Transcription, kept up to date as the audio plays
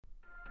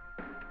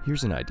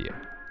Here's an idea.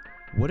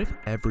 What if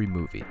every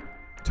movie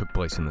took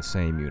place in the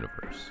same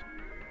universe?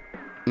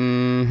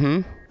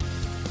 Mm-hmm.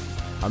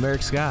 I'm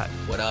Eric Scott.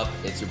 What up?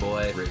 It's your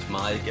boy, Rich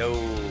Mike. Yo,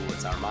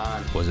 it's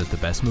Armand. Was it the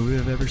best movie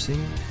I've ever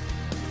seen?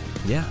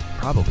 Yeah,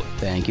 probably.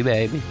 Thank you,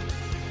 baby.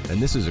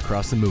 And this is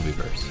Across the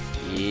Movieverse.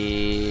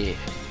 Yeah.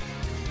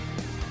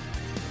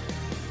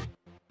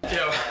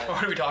 Yo,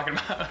 what are we talking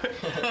about?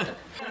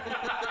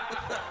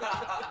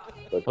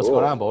 What's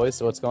going on,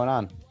 boys? What's going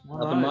on?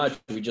 Nothing much.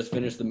 We just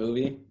finished the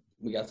movie.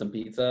 We got some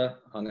pizza,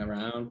 hung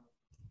around. Dude,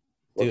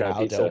 What kind of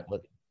how pizza?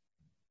 dope.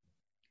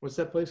 What's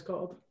that place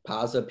called?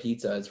 Pazza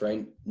Pizza. It's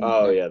right.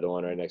 Oh yeah, the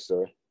one right next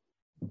door.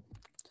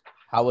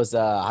 How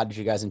did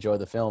you guys enjoy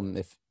the film?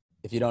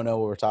 If you don't know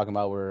what we're talking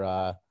about,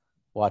 we're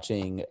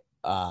watching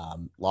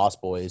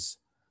Lost Boys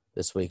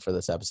this week for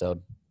this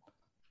episode.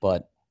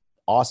 But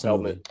awesome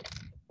Feldman.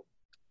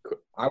 movie.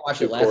 I watched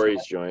To it last Corey's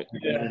night. joint.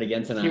 We're doing it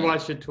again tonight. He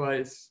watched it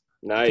twice.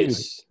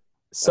 Nice.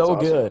 So awesome.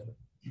 good.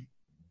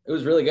 It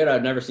was really good.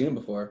 I've never seen it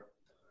before.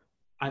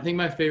 I think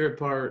my favorite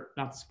part,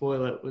 not to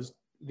spoil it, was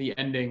the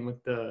ending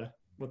with the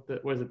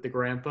was it the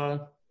grandpa?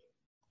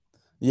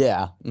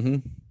 Yeah.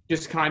 Mm-hmm.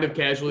 Just kind of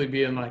casually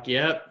being like,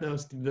 "Yep,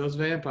 those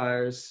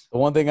vampires." The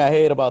one thing I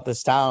hate about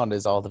this town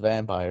is all the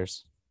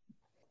vampires.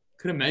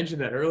 Could have mentioned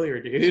that earlier,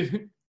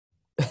 dude.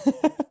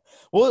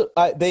 Well,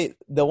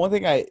 the one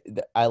thing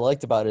I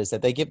liked about it is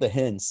that they give the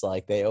hints.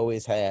 Like they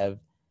always have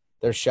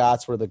their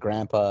shots where the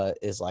grandpa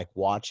is like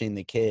watching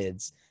the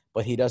kids,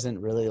 but he doesn't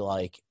really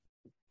like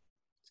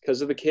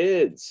Because of the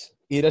kids.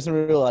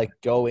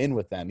 go in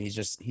with them. He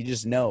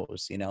just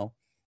knows, you know.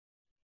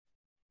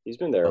 He's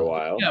been there a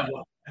while. Yeah,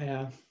 well,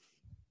 yeah.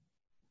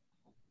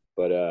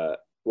 But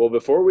well,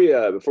 before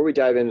we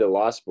dive into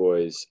Lost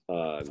Boys,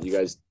 you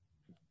guys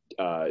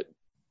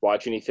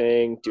watch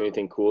anything? Do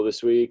anything cool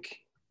this week?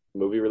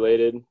 Movie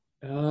related?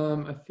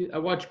 I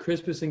watched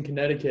Christmas in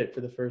Connecticut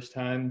for the first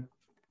time,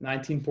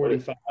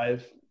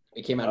 1945.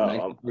 It came out in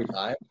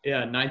 1945. Yeah,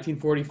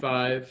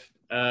 1945.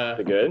 Is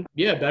it good?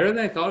 Yeah, better than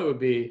I thought it would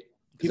be.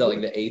 Is that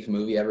like the 8th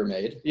movie ever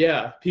made?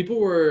 Yeah,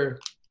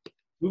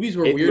 movies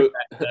were Eighth weird mo-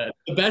 back then.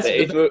 The best,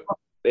 The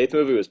eighth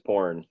movie was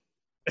porn.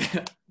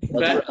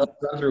 Let's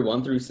run through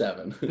 1 through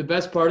 7. the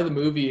best part of the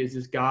movie is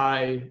this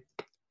guy,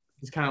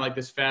 he's kind of like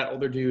this fat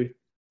older dude,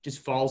 just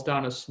falls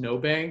down a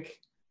snowbank,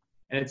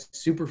 and it's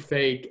super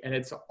fake, and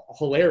it's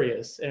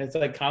hilarious, and it's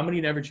like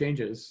comedy never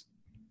changes.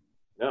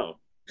 No.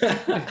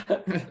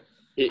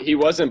 He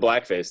wasn't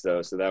blackface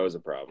though, so that was a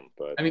problem.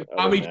 But I mean, other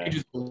comedy than that-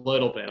 changes a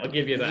little bit. I'll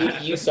give you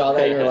that. you saw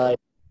that, you're like,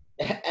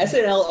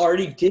 SNL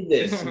already did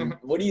this.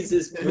 What is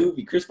this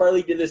movie? Chris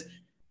Farley did this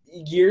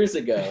years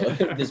ago.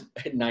 This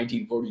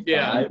 1945.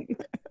 Yeah. Did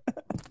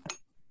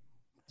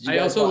you I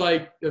guys also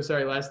watch-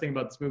 last thing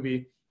about this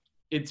movie,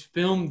 it's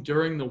filmed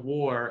during the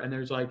war, and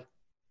there's like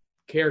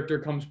character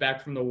comes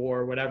back from the war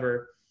or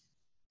whatever,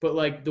 but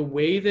like the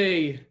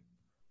way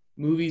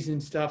movies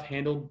and stuff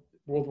handled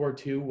World War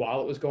II while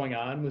it was going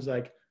on was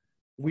like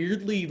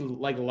weirdly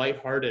like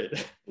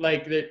lighthearted.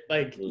 like that,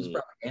 like It was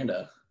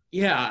propaganda.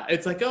 yeah,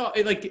 it's like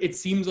it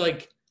seems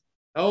like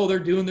they're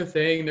doing their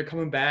thing, they're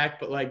coming back,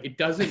 but like it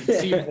doesn't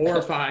seem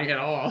horrifying at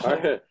all.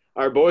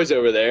 Our boys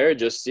over there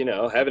just,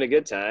 having a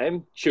good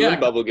time, chewing Yeah.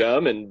 bubble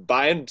gum and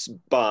buying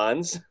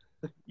bonds.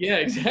 Yeah,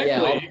 exactly,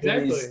 Yeah, all the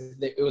exactly. movies,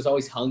 it was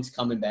always hunks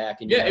coming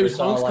back, and you Yeah, it never was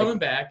saw, Hunks like, coming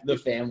back. the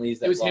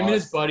families that It was him and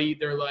his lost. buddy.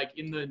 They're like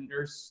in the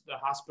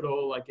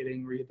hospital, like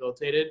getting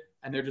rehabilitated,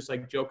 and they're just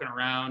like joking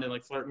around and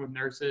like flirting with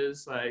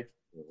nurses. Like,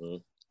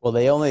 Mhm. Well,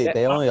 they only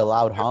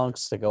allowed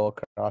hunks to go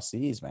across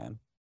seas, man.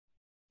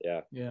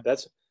 Yeah. yeah.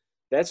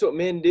 That's what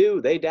men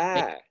do. They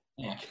die.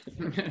 Yeah.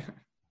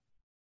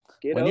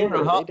 Get When over you're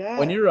a it. hunk, They die.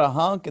 when you're a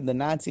hunk in the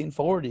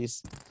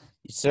 1940s,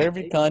 you serve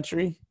your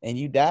country and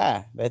you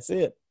die. That's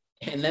it.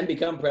 And then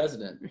become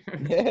president.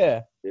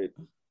 Yeah.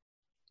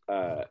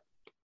 uh,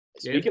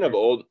 speaking of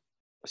old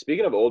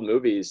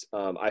movies,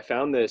 I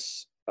found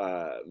this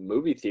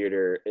movie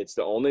theater. It's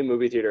the only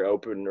movie theater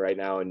open right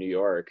now in New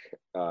York,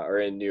 or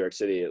in New York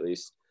City at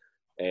least,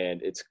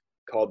 and it's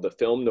called the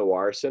Film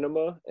Noir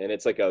Cinema, and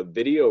it's like a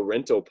video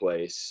rental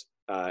place,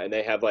 and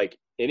they have like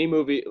any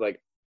movie,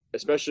 like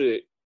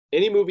especially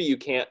any movie you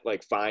can't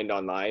like find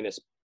online,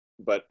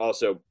 but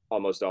also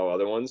almost all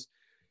other ones,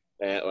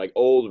 and like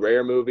old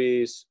rare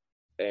movies.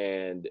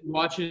 And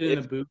Watch it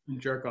in the booth and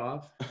jerk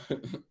off.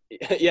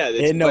 yeah,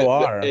 In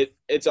noir.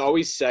 it's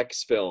always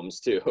sex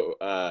films too.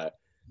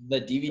 The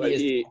DVD But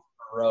is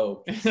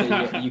broke,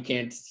 so you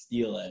can't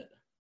steal it.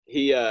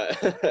 he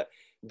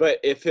but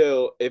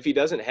if he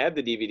doesn't have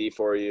the DVD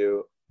for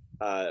you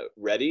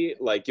ready,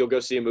 like you'll go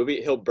see a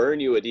movie, he'll burn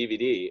you a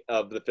DVD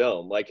of the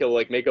film. Like he'll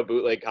like make a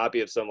bootleg copy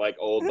of some like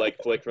old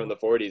like flick from the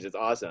 40s. It's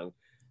awesome.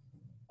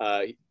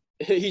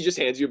 He just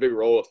hands you a big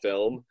roll of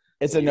film.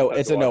 It's and a you no. have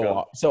It's to a walk noir.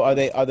 up. So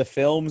are the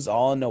films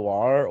all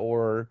noir,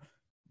 or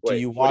do Wait,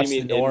 you what watch do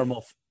you the mean in-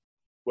 normal?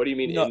 What do you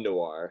mean No. in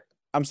noir?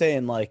 I'm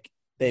saying like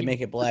they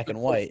make it black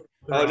and white.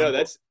 Oh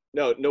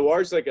no,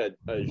 noir's like a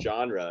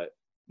genre.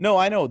 No,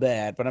 I know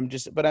that, but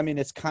I mean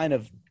it's kind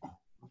of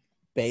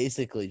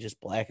basically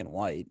just black and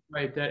white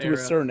Right, that to era. a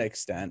certain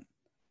extent.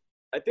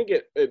 I think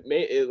it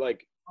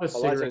like A a lot of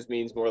cigarette. times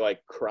means more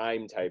like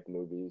crime type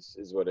movies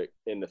is what it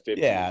in the 50s.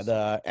 Yeah,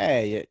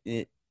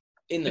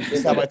 In the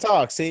that's how I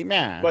talk. See,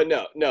 man. But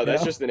no,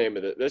 that's Yeah. just the name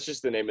of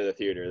the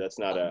theater. That's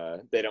not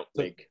they don't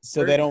make.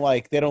 So they don't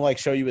like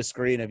show you a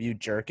screen of you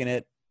jerking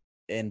it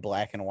in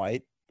black and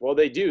white. Well,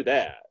 they do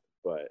that,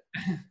 but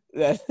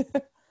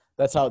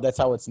That's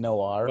how it's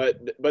noir.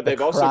 but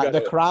they've also got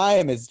the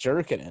crime is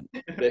jerking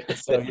it.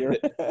 So you're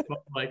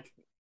Like,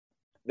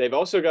 they've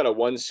also got a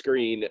one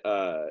screen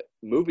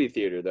movie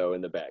theater though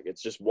in the back.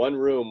 It's just one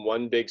room,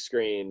 one big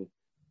screen,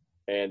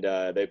 and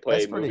they play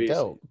that's pretty movies.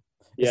 dope.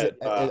 Yeah,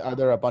 Are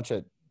there a bunch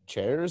of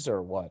chairs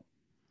or what?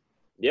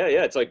 yeah.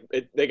 It's like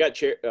they got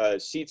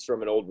seats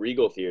from an old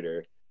Regal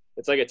theater.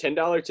 It's like a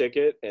 $10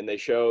 ticket, and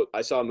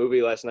I saw a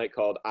movie last night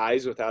called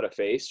Eyes Without a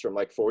Face from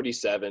like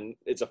 47.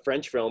 It's a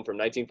French film from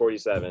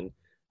 1947.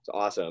 It's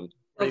awesome.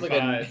 Sounds like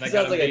 45, I sounds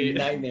gotta like a be-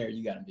 nightmare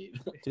you gotta beat.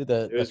 Dude,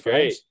 It was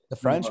the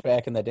French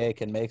back in the day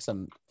can make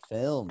some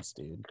films,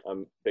 dude.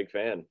 I'm a big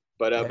fan.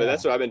 But Yeah.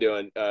 that's what I've been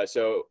doing.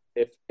 So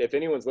if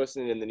anyone's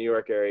listening in the New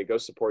York area, go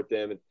support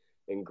them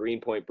in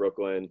Greenpoint,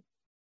 Brooklyn.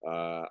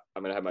 I'm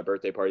gonna have my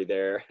birthday party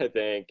there. I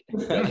think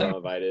you guys are all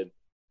invited.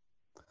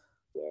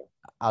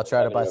 I'll try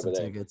to Happening buy over some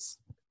there. tickets.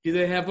 do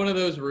they have one of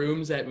those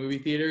rooms at movie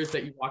theaters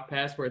that you walk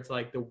past where it's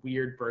like the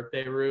weird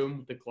birthday room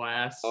with the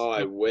glass? Oh,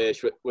 I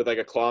wish with like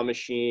a claw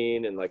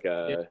machine and like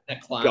a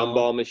That clown.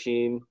 gumball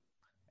machine.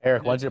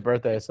 Eric, when's your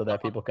birthday so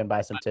that people can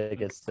buy some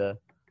tickets to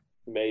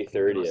May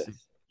 30th.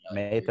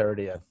 May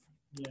 30th?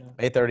 Yeah.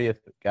 May 30th,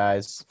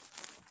 guys.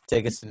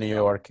 Tickets to New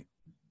York.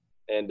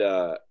 And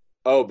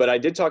but I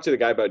did talk to the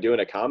guy about doing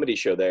a comedy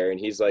show there, and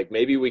he's like,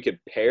 maybe we could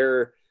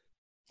pair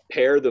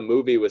the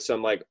movie with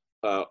some like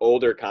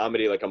older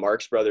comedy, like a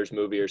Marx Brothers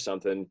movie or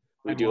something.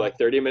 We do like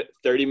 30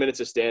 minutes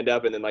of stand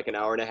up and then like an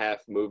hour and a half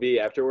movie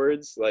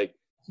afterwards. Like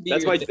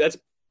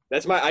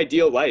that's my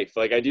ideal life.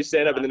 Like I do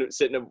stand up and then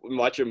sit and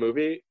watch a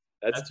movie.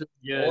 That's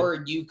good.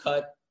 Or you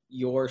cut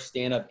your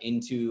stand up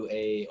into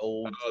a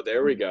old. Oh,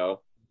 there we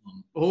go.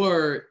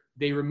 Or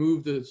they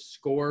remove the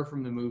score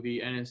from the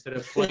movie, and instead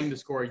of playing the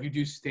score, you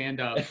do stand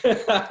up.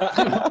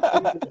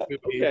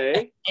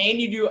 Okay.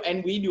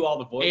 and we do all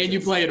the voices. And you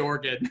play an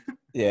organ.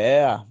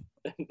 Yeah.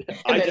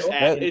 I just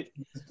that- it,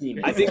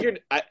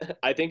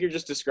 I think you're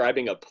just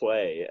describing a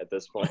play at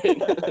this point.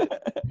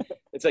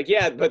 It's like,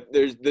 yeah, but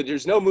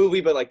there's no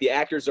movie, but like the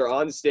actors are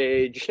on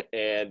stage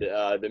and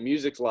the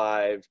music's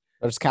live.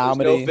 There's There's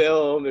comedy. no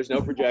film. There's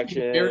no Very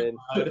projection.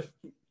 loud.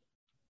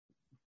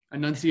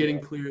 Enunciating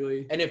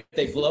clearly. And if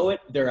they blow it,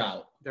 they're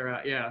out. They're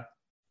out. Yeah.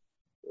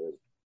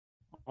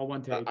 All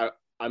one take.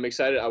 I'm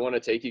excited. I want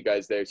to take you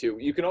guys there too.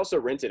 You can also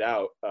rent it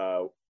out.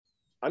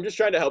 I'm just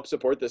trying to help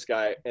support this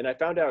guy. And I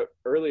found out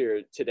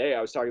earlier today,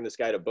 I was talking to this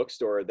guy at a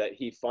bookstore that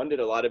he funded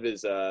a lot of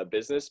his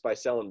business by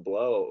selling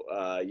blow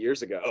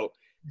years ago.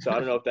 So I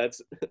don't know if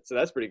that's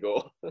pretty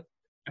cool.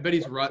 I bet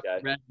he's read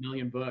guy. a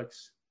million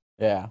books.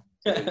 Yeah.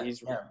 And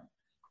he's Yeah.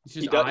 It's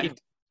he just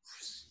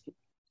does,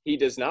 he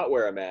does not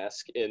wear a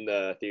mask in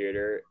the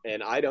theater,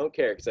 and I don't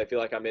care because I feel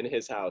like I'm in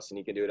his house and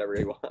he can do whatever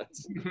he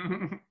wants.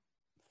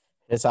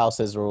 His house,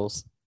 his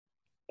rules.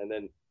 And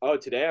then,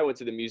 today I went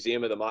to the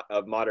Museum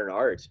of Modern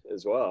Art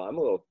as well. I'm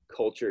a little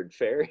cultured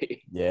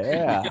fairy.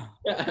 Yeah.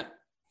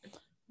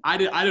 I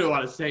didn't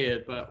want to say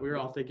it, but we were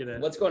all thinking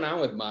it. What's going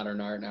on with modern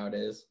art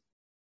nowadays?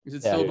 Is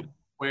it Yeah. still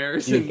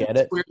squares You and get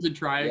it? squares and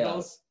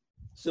triangles?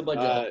 Still a bunch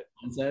of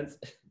nonsense.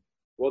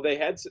 Well, they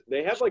had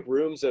like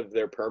rooms of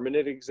their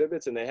permanent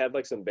exhibits, and they had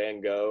like some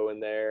Van Gogh in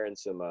there and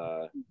some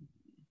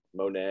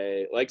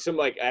Monet, like some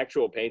like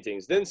actual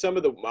paintings. Then some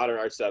of the modern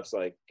art stuff's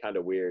like kind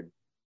of weird.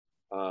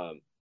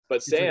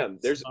 But Sam,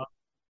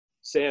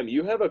 Sam,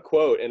 you have a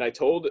quote, and I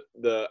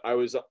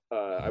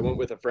went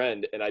with a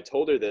friend, and I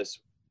told her this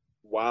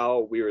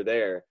while we were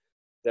there,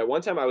 that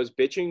one time I was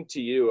bitching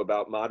to you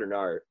about modern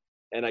art,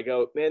 and I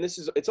go, man,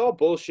 it's all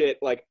bullshit.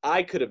 Like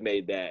I could have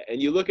made that,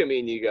 and you look at me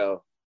and you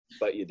go,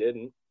 but you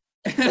didn't.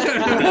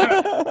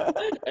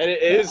 And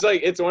it is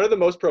like it's one of the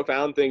most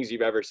profound things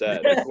you've ever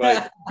said.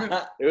 Like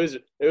it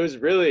was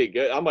really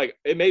good. I'm like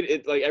it made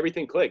it like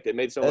everything clicked. It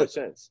made so much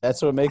sense.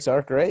 That's what makes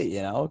art great,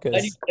 you know? I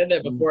Because said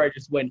that before I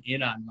just went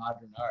in on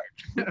modern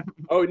art.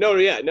 Oh no,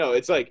 yeah, no,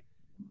 it's like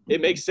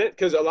it makes sense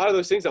because a lot of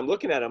those things I'm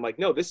looking at, I'm like,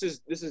 no, this is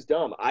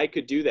dumb. I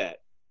could do that,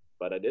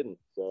 but I didn't.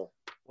 So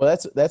well,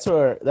 that's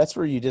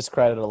where you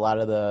discredit a lot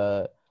of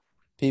the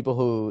people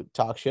who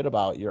talk shit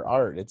about your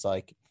art. It's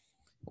like,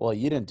 well,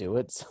 you didn't do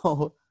it,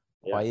 so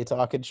why are you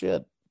talking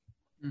shit?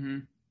 Mm-hmm.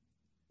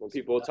 when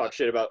people talk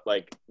shit about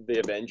like the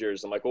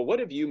Avengers, I'm like, well, what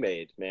have you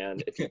made,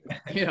 man? If you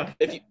Yeah.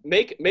 if you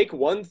make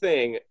one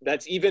thing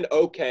that's even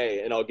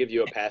okay, and I'll give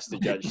you a pass to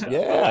judge stuff.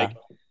 But, Yeah. like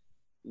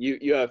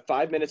you have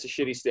 5 minutes of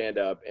shitty stand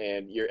up,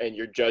 and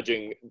you're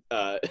judging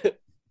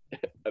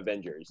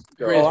Avengers.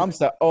 I'm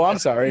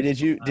sorry. Did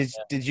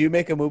you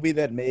make a movie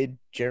that made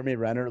Jeremy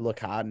Renner look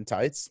hot in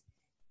tights?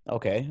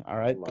 Okay, all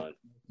right. Come on.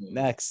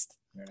 Next.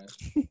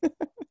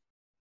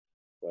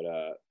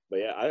 But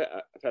yeah,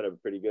 I've had a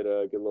pretty good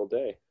little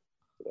day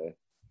today.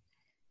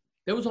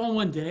 That was all in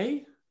one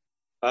day?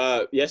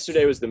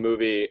 Yesterday was the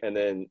movie, and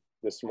then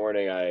this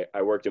morning I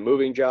worked a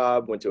moving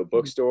job, went to a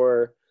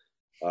bookstore,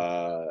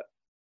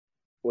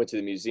 went to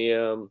the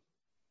museum,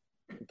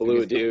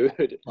 blew a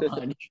dude.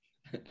 Lunch.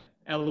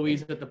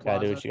 Eloise at the Gotta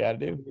plaza. do what you gotta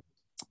do.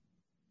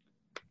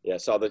 Yeah,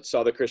 saw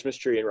the Christmas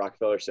tree in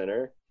Rockefeller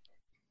Center.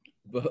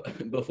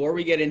 Before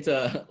we get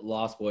into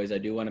Lost Boys, I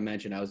do want to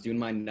mention I was doing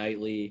my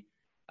nightly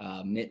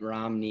Mitt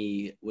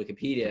Romney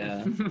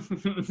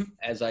Wikipedia,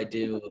 as I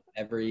do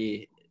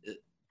every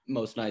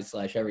most nights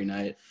 / every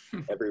night.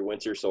 Every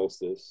winter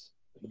solstice.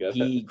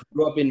 He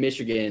grew up in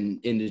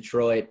Michigan, in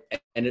Detroit,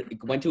 and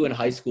went to a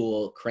high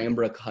school,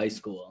 Cranbrook High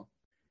School.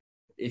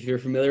 If you're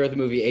familiar with the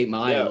movie 8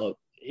 Mile,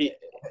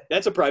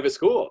 That's a private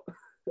school. fuck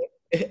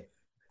He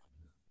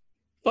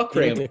went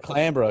Cranbrook. to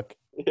Clanbrook.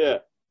 Yeah.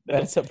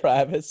 That's a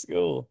private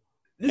school.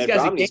 This And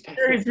guy's a Romney's-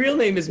 gangster. His real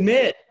name is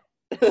Mitt.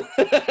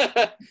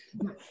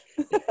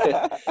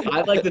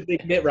 I'd like to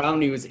think Mitt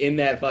Romney was in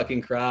that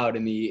fucking crowd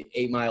in the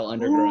 8 Mile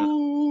Underground.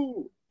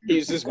 Ooh.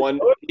 He's just one.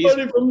 from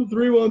the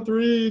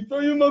 313, throw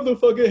your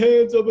motherfucking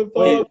hands up and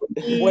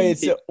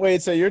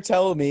Wait, so you're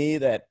telling me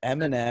that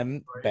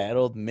Eminem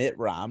battled Mitt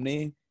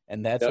Romney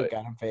and that's No, what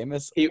got him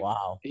famous? he-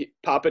 Wow.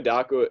 Papa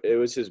Doc, it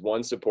was his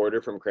one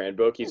supporter from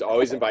Cranbrook. He's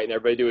always inviting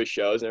everybody to his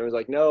shows, and everyone's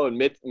like, "No." And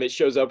Mitt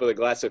shows up with a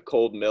glass of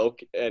cold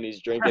milk, and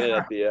he's drinking it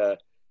at the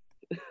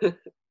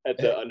at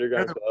the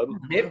underground club.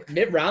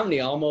 Mitt Romney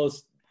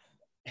almost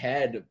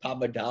had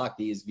Papa Doc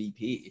be his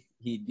VP.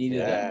 He needed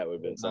Yeah, that it would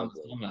have been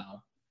something.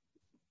 somehow.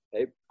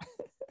 He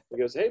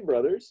goes, "Hey,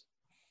 brothers."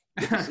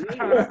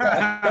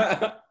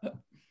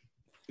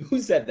 Who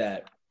said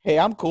that? Hey,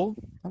 I'm cool.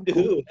 I'm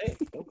cool. Who? Hey,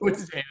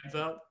 Puts his hands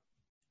up.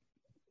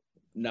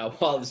 Now,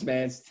 while this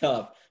man's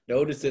tough,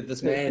 notice that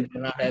this man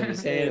did not have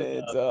his hands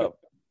It's up.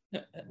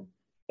 up.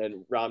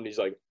 and Romney's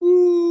like,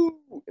 "Ooh,"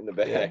 in the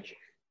back,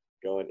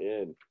 going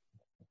in.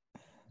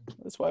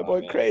 That's white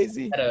boy man.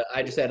 crazy.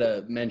 I just had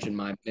to mention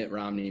my Mitt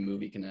Romney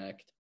movie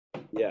connect.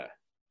 Yeah.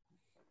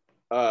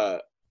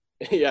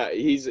 Yeah,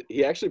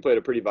 he actually played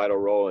a pretty vital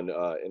role in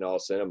all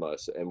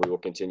cinemas, and we will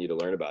continue to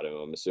learn about him,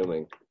 I'm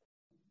assuming.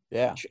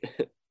 Yeah.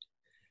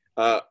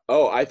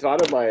 I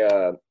thought of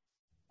my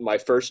my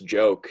first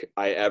joke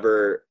I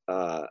ever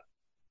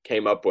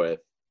came up with,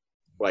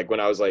 like when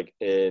I was like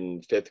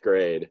in 5th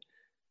grade,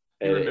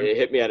 and it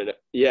hit me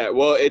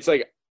well, it's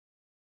like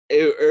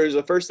it was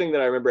the first thing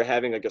that I remember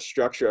having like a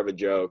structure of a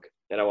joke,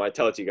 and I want to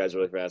tell it to you guys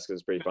really fast because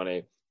it's pretty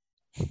funny.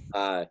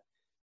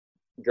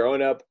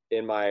 Growing up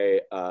in my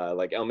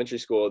like elementary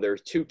school, there were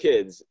 2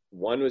 kids.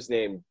 One was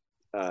named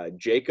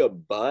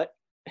Jacob Butt,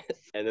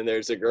 and then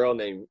there's a girl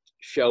named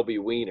Shelby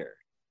Wiener.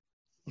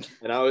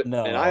 And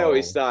I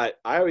always thought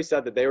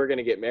that they were going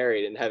to get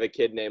married and have a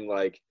kid named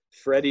like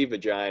Freddie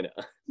Vagina.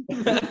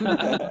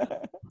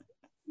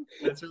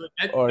 That's really,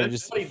 Or that's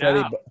just funny Freddie,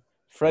 now.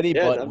 Freddie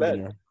Yeah, Butt not bad.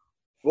 Wiener.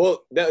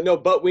 Well, no,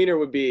 Butt Wiener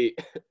would be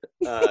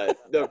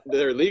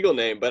their legal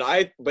name, but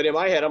in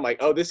my head I'm like,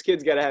 oh, this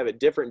kid's got to have a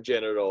different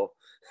genital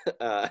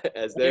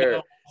as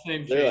their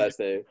Same last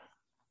name.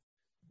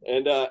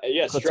 And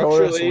yeah,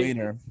 Clitoris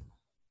Wiener.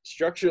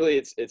 structurally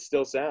it's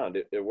still sound.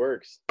 It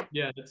works.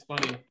 Yeah, that's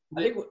funny.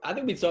 I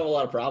think we'd solve a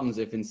lot of problems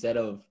if instead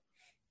of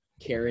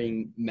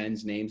carrying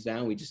men's names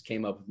down, we just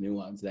came up with new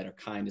ones that are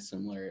kind of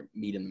similar,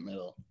 meet in the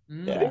middle.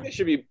 Yeah.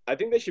 I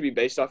think they should be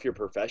based off your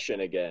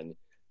profession again.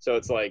 So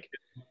it's like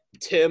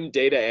Tim,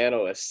 data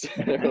analyst.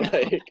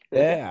 Like,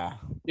 Yeah.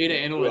 Data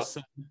analyst.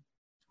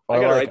 I Or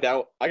gotta like-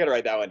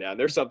 write that one down.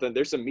 There's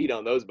some meat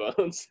on those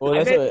bones. Well, I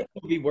that's bet what,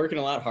 people would be working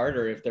a lot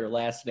harder if their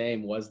last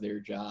name was their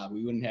job.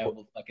 We wouldn't have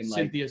a fucking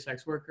Cynthia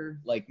sex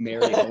worker. like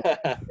Mary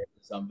or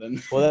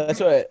something. well, that's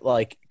what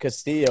like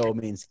Castillo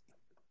means,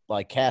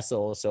 like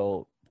castle.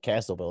 So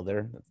castle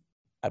builder.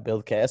 I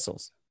build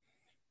castles.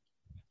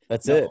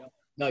 That's it.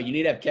 No, you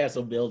need to have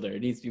Castle Builder.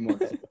 It needs to be more.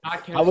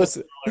 Not I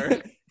was.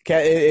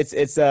 Castle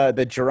It's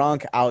the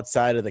drunk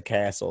outside of the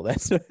castle.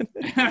 That's what,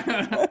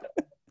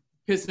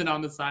 Pissing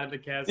on the side of the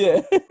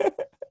castle.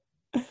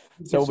 yeah.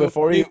 So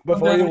before you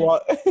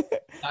walk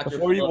Dr.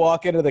 before you Phillips.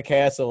 walk into the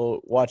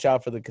castle, watch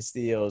out for the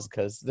Castillos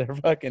because they're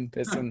fucking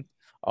pissing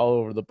all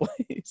over the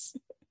place.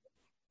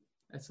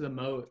 That's the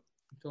moat.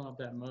 Filling up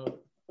that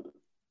moat.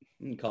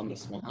 You can call me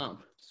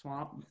Swamp.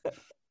 Swamp.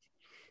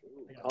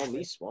 Call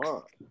me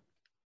Swamp.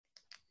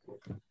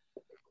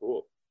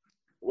 Cool.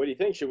 What do you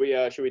think? Should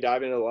we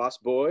dive into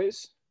Lost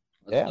Boys?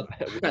 Yeah.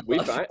 We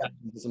find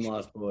some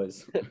Lost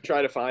Boys.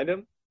 try to find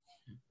him.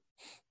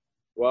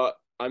 Well,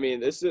 I mean,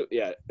 this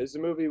is a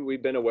movie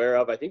we've been aware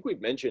of. I think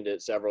we've mentioned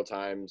it several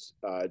times,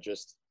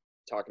 just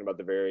talking about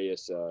the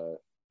various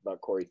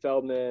about Corey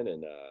Feldman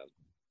and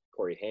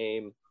Corey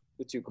Haim,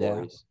 the 2 Yeah.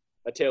 Coreys,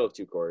 a tale of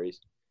 2 Coreys,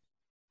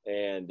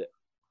 and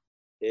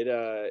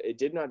it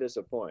did not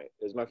disappoint.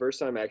 It was my first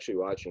time actually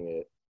watching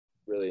it.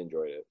 Really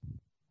enjoyed it.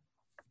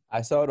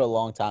 I saw it a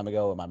long time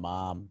ago with my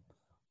mom.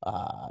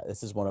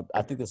 This is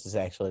I think this is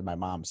actually my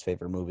mom's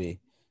favorite movie.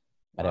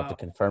 I'd have to Wow.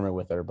 confirm it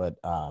with her, but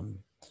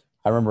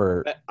I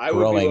remember I would be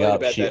growing willing to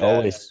up, bet she that,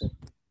 always.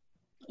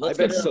 Let's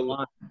bet get her Sel-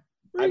 on.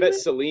 I bet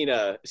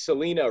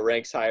Selena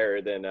ranks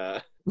higher than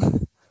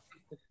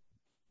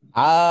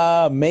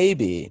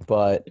Maybe,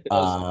 but It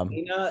goes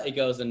Selena, it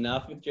goes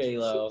enough with J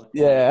Lo.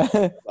 yeah.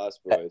 Lost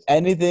Boys.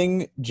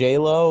 Anything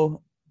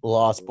J-Lo,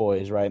 Lost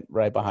Boys right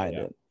behind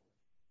Yeah. it.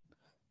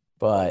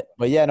 But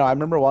yeah, no, I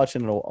remember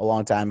watching it a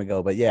long time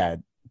ago, but yeah,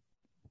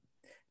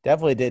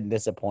 definitely didn't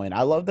disappoint.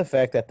 I love the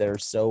fact that they're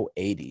so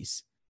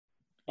 80s.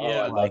 Oh, I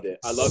Yeah. loved it.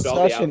 I loved all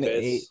the Such an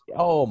outfits.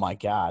 oh my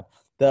god.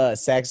 The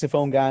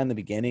saxophone guy in the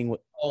beginning.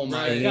 Oh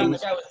my Right. god, He-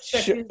 that guy was sh-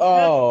 checking his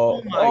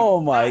oh,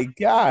 oh my my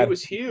god. It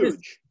was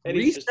huge. And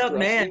he's greased just up man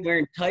thrusting.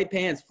 wearing tight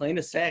pants playing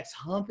a sax,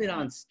 humping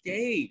on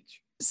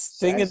stage.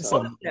 Singing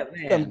Saxophone. some That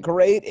man. some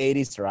great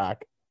 80s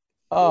rock.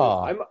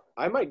 Oh,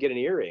 I might get an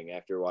earring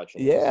after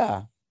watching this.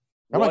 yeah.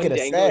 I might One get a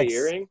dangly sax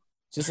earring.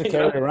 just to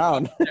carry it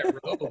around. That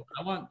robe.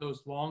 I want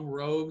those long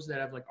robes that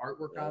have like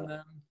artwork on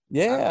them.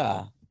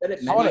 Yeah. Said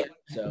it I wanna- many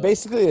episodes.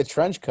 Basically a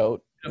trench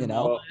coat, A you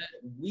know. mullet.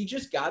 We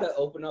just gotta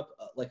open up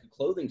like a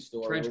clothing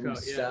store Trench where we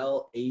coat, yeah.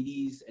 sell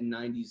 80s and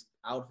 90s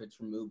outfits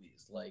from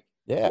movies. Like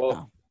Yeah.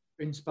 Well,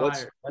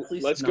 Inspired.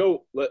 Let's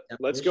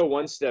go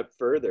one step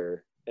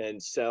further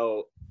and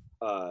sell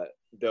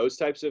those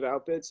types of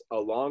outfits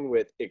along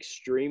with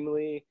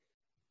extremely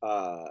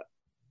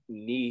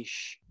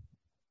niche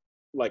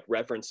like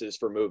references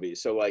for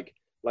movies. So like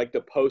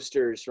the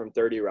posters from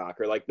 30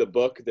 Rock, or like the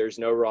book There's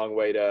No Wrong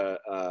Way to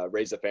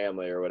Raise a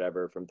Family or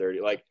whatever from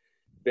 30, like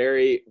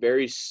very,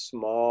 very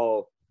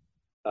small.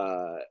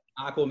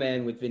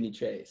 Aquaman with Vinny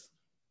Chase.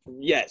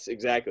 Yes,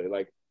 exactly.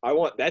 Like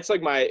that's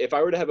like if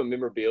I were to have a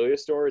memorabilia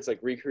store, it's like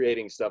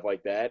recreating stuff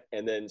like that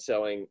and then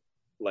selling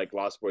like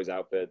Lost Boys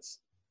outfits,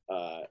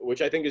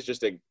 which I think is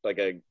just a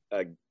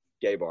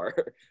gay bar.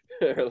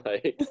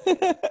 Like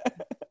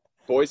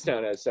Boys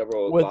Town has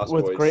several Lost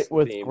Boys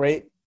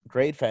themed.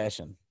 great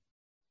fashion.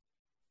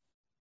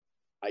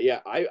 Yeah,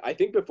 I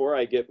think before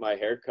I get my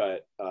hair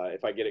cut,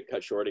 if I get it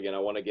cut short again, I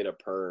want to get a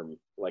perm,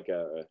 like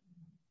a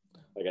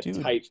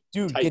tight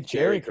get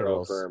Jerry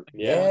curls. perm.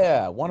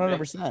 Yeah,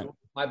 100%.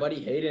 My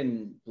buddy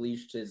Hayden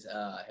bleached his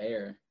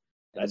hair.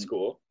 That's and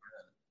cool.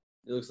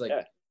 It looks like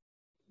Yeah.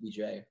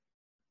 BJ.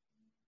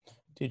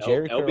 Dude,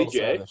 Jerry curls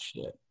LBJ? are the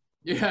shit.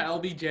 Yeah,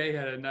 LBJ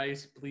had a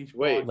nice bleach.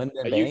 Wait, blonde.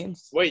 Lyndon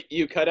Baines?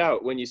 You cut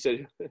out when you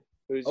said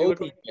who's you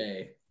looking?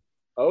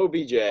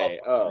 OBJ. OBJ.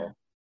 Oh,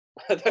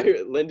 I thought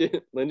you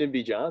were Lyndon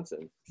B.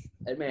 Johnson.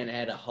 That man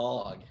had a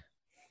hog.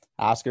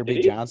 Oscar B.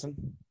 Did he?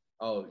 Johnson?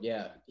 Oh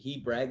yeah, he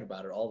bragged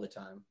about it all the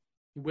time.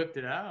 He whipped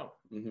it out.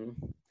 hmm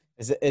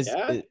Is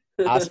Yeah?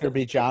 Oscar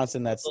B.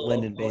 Johnson, that's Oh,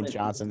 Lyndon opponent. Baines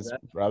Johnson's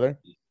brother?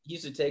 He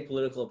used to take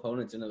political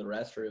opponents into the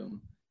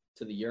restroom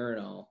to the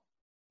urinal.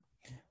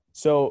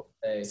 So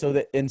Say,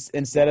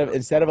 instead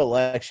of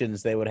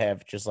elections, they would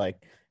have just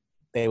like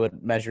they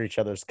would measure each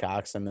other's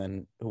cocks, and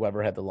then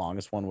whoever had the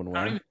longest one would I don't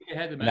win. even think it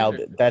had to Now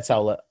measure. that's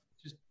how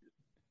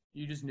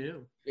You just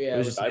knew. yeah, it it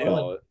was was just- a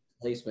Eyeball it.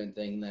 placement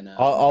thing. Then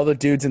all the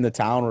dudes in the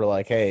town were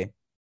like, "Hey,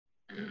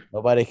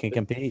 nobody can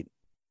compete."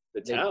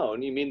 The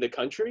town? You mean the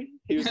country?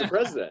 He was the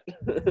president.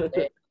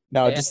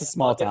 No, they just a had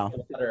small bucket town.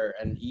 of water,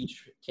 and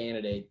each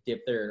candidate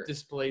dipped their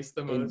Displaced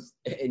the en- most.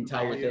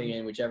 entire volume. thing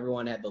in, whichever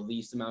one had the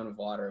least amount of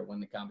water when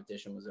the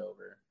competition was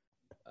over,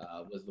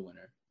 was the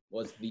winner.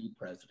 Was the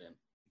president.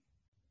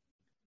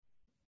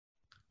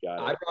 Got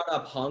I it. brought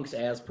up hunks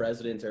as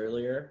president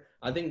earlier.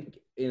 I think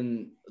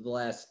in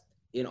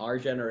our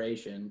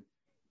generation,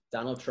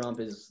 Donald Trump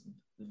is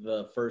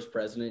the first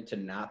president to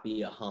not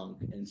be a hunk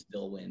and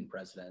still win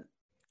president.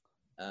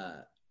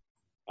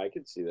 I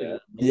could see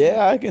that.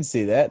 Yeah, I can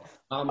see that.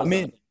 Obama's I mean-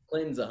 a hunk,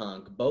 Clinton's a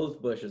hunk.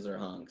 Both Bushes are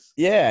hunks.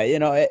 Yeah,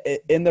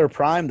 in their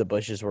prime, the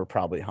Bushes were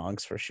probably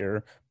hunks for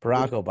sure.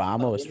 Barack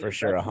Obama was for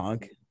sure a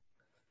hunk.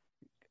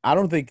 I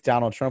don't think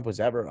Donald Trump was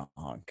ever a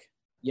hunk.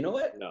 You know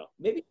what? No.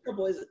 Maybe Trump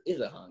is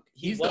a hunk.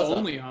 He's was the a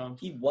only hunk. hunk.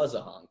 He was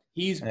a hunk.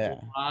 He's Yeah.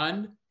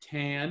 blonde,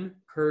 tan,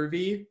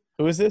 curvy.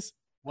 Who is this?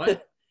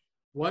 What?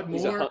 What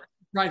He's a more? hunk.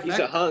 Trifecta. He's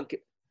a hunk.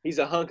 He's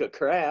a hunk of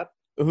crap.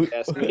 Who?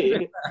 Ask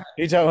me.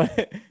 You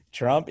talking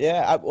Trump?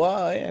 Yeah.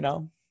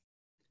 Well,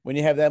 when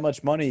you have that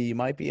much money, you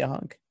might be a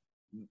hunk.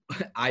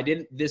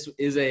 This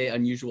is a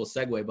unusual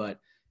segue, but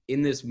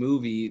in this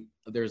movie,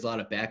 there's a lot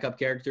of backup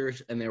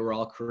characters, and they were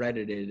all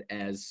credited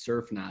as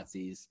surf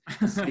Nazis.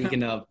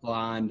 Speaking of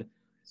blonde,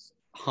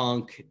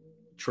 hunk,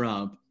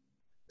 Trump,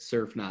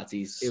 surf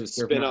Nazis. It was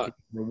surf Spin Nazi off.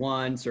 number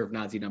 1, surf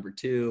Nazi number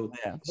 2.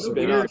 Yeah. What a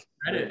Spin weird off.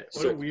 credit.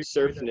 What a weird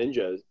Surf credit.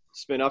 ninjas.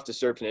 Spin off to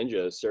surf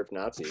ninjas. Surf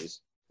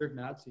Nazis. Surf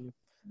Nazi.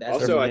 That's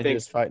Also, Surf I think-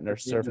 ninjas fighting their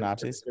surf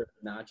Nazis. Surf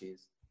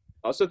Nazis.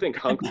 I also think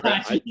hunk.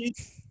 Nachi.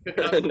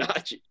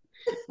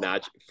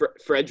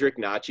 Frederick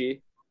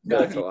Nachi. The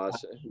Nazi.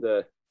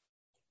 philosopher.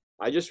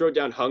 I just wrote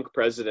down hunk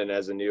president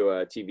as a new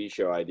TV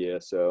show idea,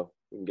 so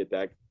we can get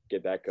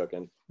that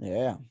cooking.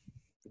 Yeah.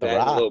 The That and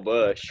Rock. Lil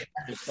Bush.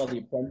 It's called The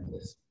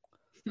Apprentice.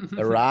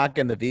 The Rock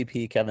and the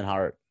VP Kevin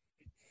Hart.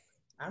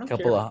 I don't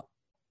Couple care. of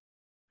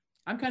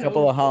I'm kind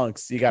couple of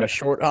hunks. You got a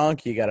short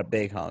hunk, you got a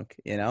big hunk,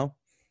 Hell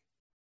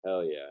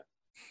yeah.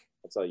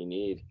 That's all you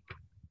need.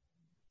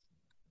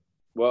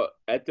 Well,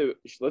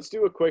 let's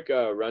do a quick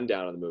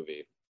rundown of the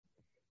movie.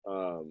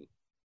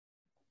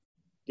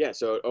 Yeah,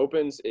 so it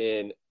opens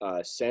in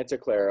Santa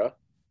Clara,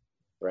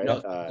 right?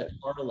 No,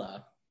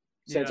 Carla.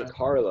 Santa Yeah.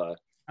 Carla.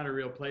 Not a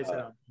real place, I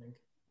don't think.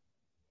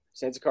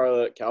 Santa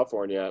Carla,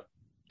 California,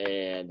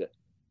 and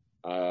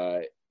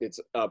it's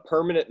a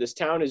permanent. This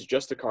town is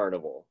just a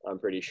carnival. I'm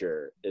pretty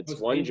sure it's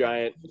Most one dangerous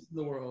giant place in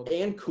the world.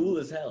 And cool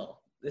as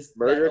hell. This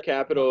murder that-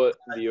 capital of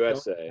the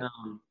USA.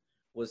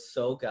 was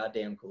so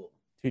goddamn cool.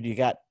 Dude, you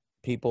got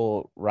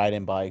people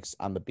riding bikes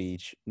on the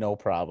beach, no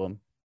problem.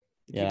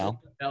 You know,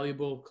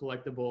 Valuable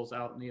collectibles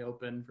out in the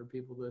open for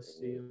people to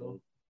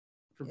steal,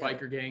 for Yeah,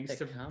 biker gangs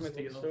The to comic book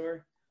steal.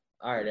 store.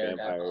 All right, Eric.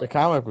 Vampire. the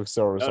comic book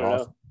store was No.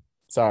 awesome.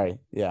 Sorry,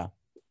 yeah.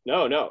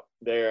 No,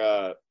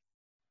 they're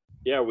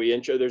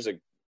there's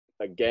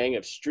a gang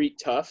of street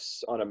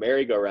toughs on a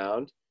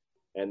merry-go-round,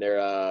 and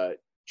they're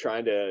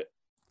trying to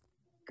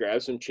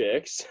grab some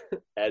chicks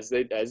as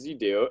you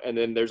do, and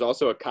then there's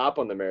also a cop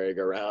on the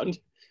merry-go-round,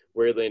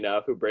 weirdly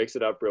enough, who breaks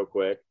it up real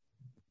quick.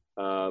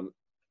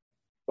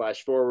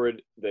 Flash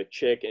forward, the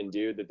chick and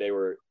dude that they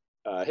were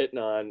hitting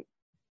on,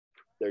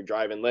 they're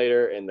driving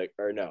later,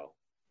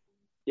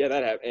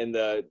 that happened,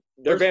 and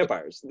they're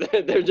vampires.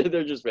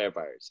 they're just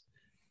vampires.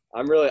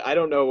 I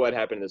don't know what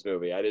happened in this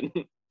movie. I didn't.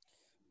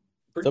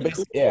 Pretty So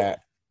basically, cool. yeah,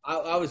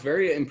 I was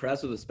very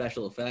impressed with the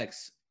special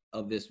effects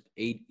of this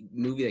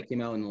movie that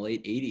came out in the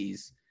late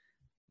 80s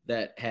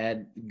that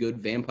had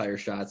good vampire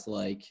shots,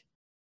 like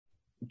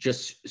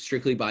just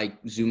strictly by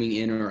zooming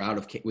in or out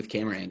of with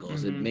camera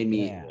angles. It Mhm. made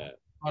me. Yeah.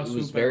 It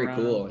was very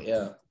cool.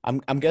 Yeah.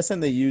 I'm guessing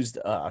they used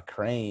a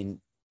crane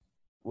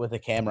with a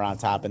camera on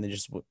top and they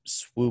just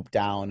swoop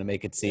down to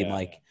make it seem Yeah.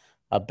 like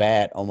a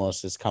bat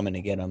almost is coming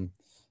to get them.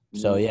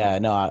 So Mhm. yeah,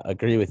 no, I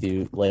agree with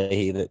you,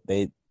 Leahy,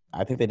 that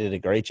I think they did a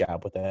great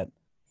job with that.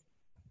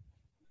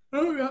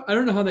 I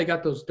don't know how they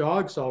got those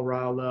dogs all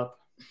riled up.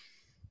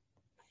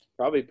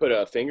 Probably put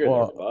a finger in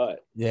Well- their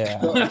butt.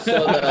 Yeah.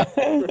 So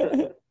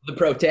the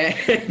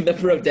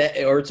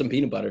protagonist, or some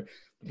peanut butter.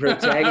 The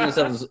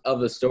protagonist of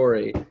the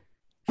story,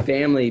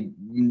 family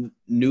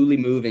newly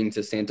moving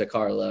to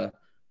Carl,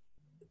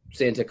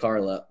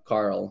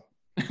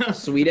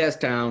 sweet ass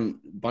town,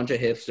 bunch of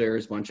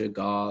hipsters, bunch of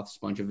goths,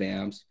 bunch of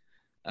vamps,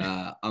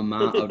 a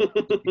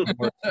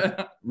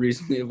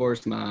recently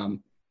divorced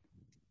mom.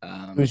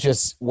 Who's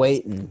just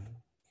waiting,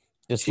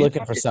 just She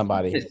looking for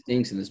somebody.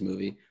 stinks in this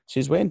movie.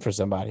 She's waiting for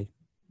somebody.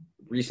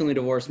 Recently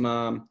divorced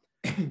mom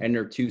and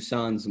her two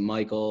sons,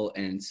 Michael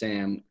and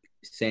Sam.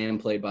 Sam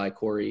played by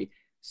Corey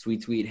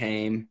Sweet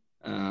Haim,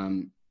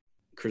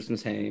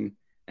 Christmas Haim,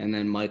 and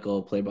then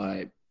Michael played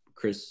by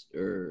Chris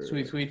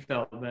Sweet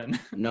Feldman.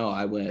 No,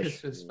 I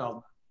wish. Chris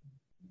Feldman.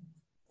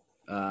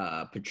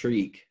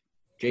 Patrick,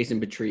 Jason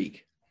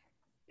Patrick.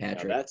 Now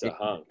Patrick. that's a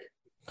hunk.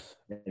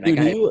 That Dude,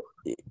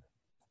 guy-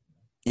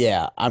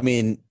 yeah, I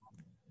mean,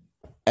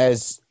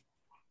 as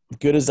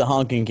good as a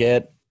hunk can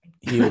get,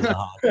 he was a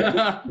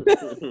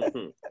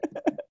hunk.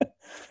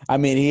 I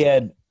mean, he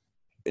had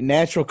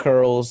natural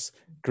curls,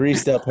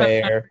 greased up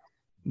hair,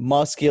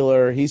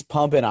 muscular. He's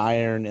pumping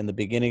iron in the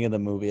beginning of the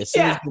movie. As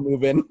soon as they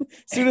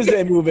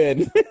move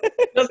in,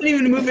 doesn't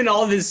even move in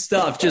all of his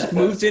stuff. Just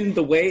moves in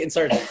the weight and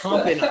starts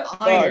pumping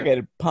iron.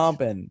 fucking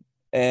pumping.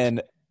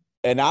 And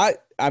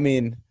I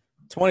mean,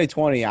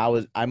 2020,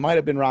 I might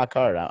have been rock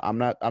hard.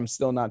 I'm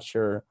still not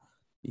sure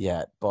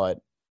yet, but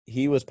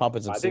he was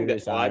pumping some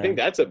serious iron. I think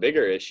that's a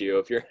bigger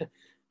issue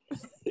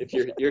if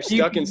you're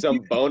stuck in some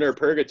boner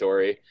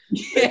purgatory.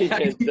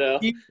 Yeah,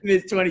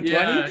 it's 2020,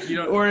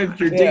 Yeah, or if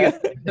you're Yeah.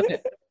 digging.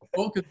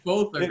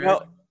 Both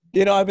are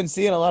You know, I've been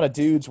seeing a lot of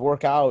dudes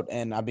work out,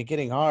 and I've been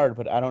getting hard,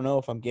 but I don't know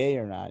if I'm gay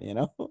or not. You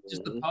know?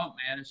 just the pump,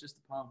 man. It's just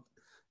the pump.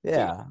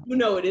 Yeah. You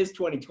know, it is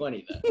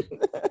 2020 then.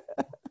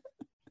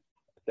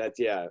 That's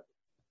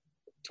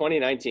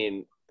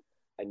 2019.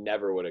 I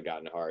never would have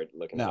gotten hard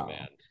looking at No. a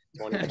man.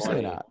 Absolutely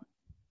 2020. not.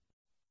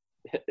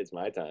 It's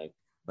my time.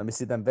 Let me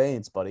see them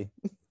veins, buddy.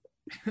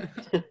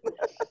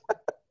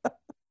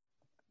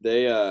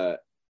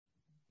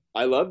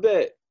 I love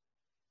that.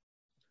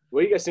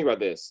 What do you guys think about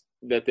this?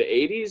 That the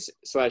 80s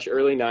 /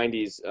 early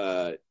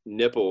 90s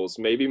nipples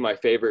may be my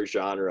favorite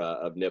genre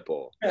of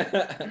nipple.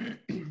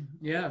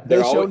 Yeah. They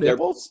They're show always- they're-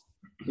 nipples.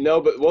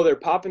 No, but they're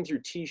popping through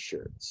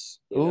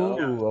T-shirts. You know?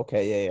 Ooh,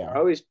 okay, yeah.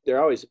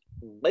 They're always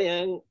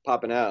bang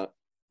popping out.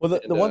 Well,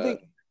 the And, one thing,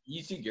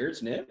 You see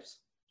Gert's nips?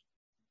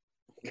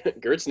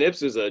 Gert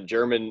Snips was a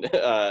German.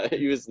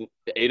 He was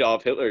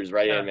Adolf Hitler's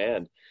right hand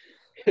man.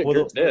 Well,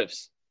 Gert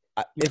Snips.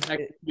 He was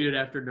executed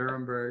after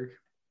Nuremberg.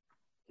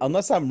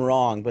 unless I'm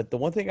wrong, but the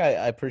one thing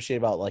I appreciate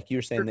about, like you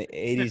were saying, the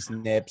 80s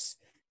nips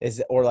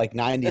is, or like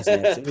 90s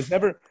nips, it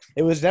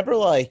was never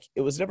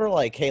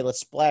like, hey, let's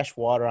splash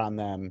water on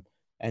them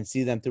and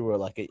see them through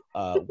like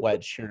a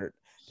wet shirt.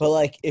 But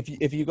like if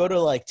you go to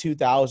like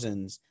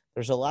 2000s,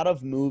 there's a lot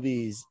of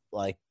movies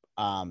like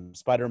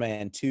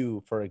Spider-Man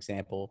 2, for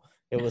example.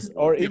 It was,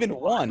 or even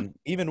one.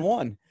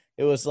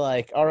 It was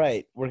like, all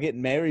right, we're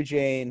getting Mary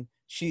Jane.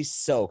 She's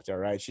soaked, all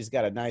right. She's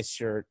got a nice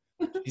shirt.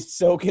 She's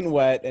soaking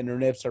wet, and her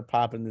nips are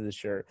popping through the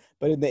shirt.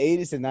 But in the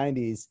 80s and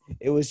 90s,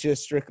 it was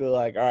just strictly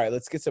like, all right,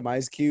 let's get some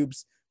ice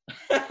cubes.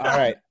 All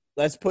right,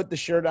 let's put the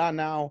shirt on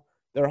now.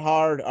 They're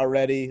hard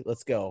already.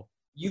 Let's go.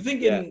 You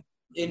think Yeah.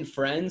 in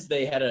Friends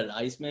they had an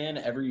Iceman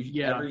every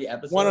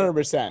episode.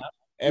 100%.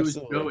 It was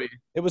Absolutely. Joey.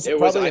 It was It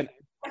was probably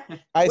an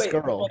ice Wait,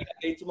 girl. I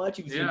paid too much.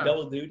 He was Yeah. doing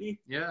double duty.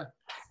 Yeah,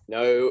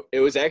 No,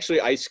 it was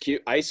actually Ice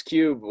Cube. Ice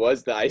Cube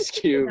was the Ice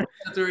Cube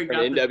that's where he from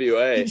got the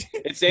NWA.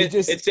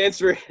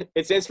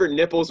 It stands for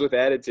nipples with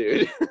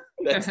attitude.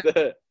 That's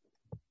the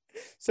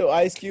So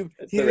Ice Cube,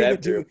 That's he the didn't, rap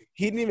even do, group.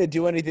 he didn't even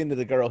do anything to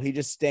the girl. He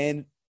just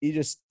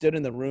stood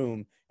in the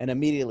room and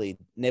immediately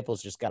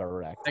nipples just got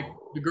erect. like,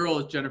 the girl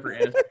is Jennifer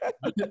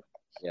Aniston.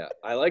 yeah.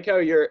 I like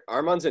how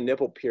Armand's a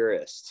nipple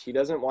purist. He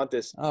doesn't want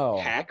this Oh,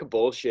 hack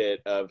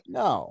bullshit of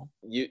no.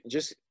 you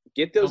just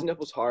get those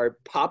nipples hard,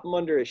 pop them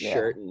under his Yeah.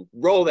 shirt, and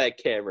roll that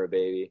camera,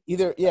 baby.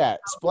 Either,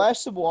 splash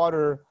some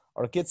water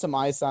or get some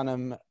ice on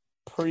him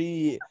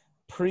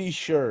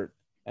pre-shirt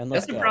and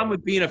let's That's the go. problem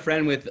with being a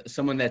friend with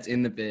someone that's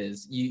in the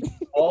biz.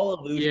 All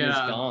illusion is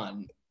Yeah.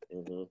 gone.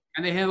 Mhm.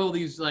 And they have all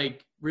these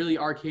like really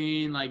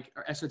arcane, like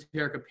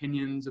esoteric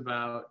opinions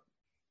about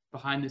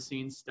behind the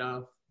scenes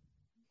stuff.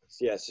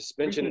 Yeah,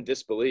 suspension of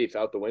disbelief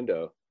out the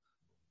window.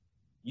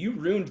 You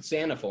ruined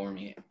Santa for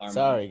me, Armand.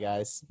 Sorry,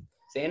 guys.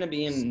 Santa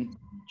being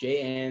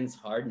J.Ann's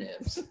hard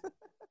nips.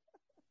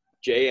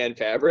 JN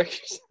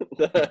Fabrics.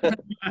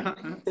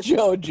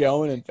 Joe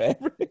Joan and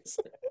fabrics.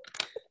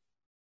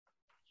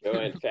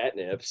 Joanne Fat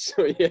Nips.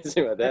 What do you guys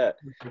think about that?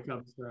 It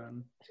comes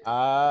from.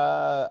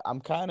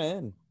 I'm kind of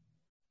in.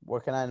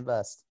 Where can I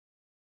invest?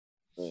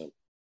 All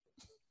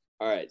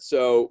right,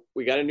 so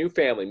we got a new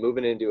family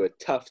moving into a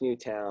tough new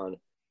town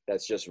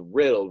that's just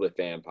riddled with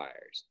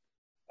vampires.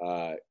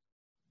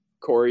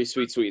 Corey,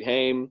 sweet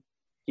Haim,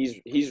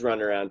 he's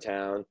running around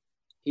town.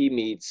 He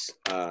meets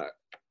a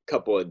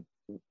couple of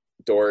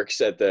dorks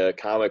at the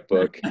comic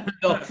book.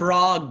 The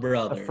Frog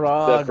Brothers. The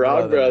Frog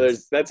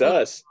Brothers. That's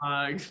us.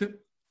 Uh,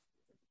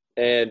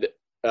 And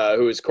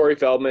who is Corey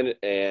Feldman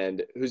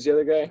and who's the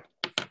other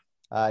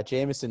guy?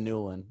 Jameson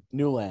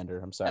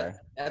Newlander. I'm sorry.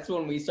 That's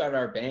when we started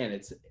our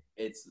band.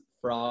 It's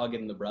Frog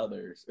and the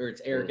Brothers, or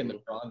it's Eric and the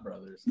Frog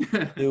Brothers.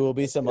 It will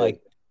be some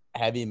like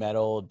heavy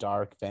metal,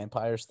 dark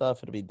vampire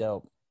stuff. It'll be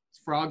dope. it's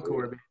frog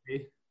core,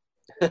 baby.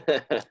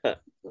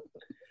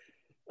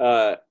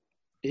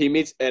 He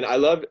meets, and I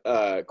love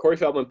Corey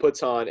Feldman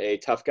puts on a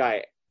tough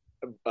guy,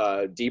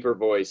 deeper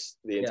voice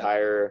the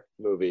entire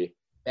movie.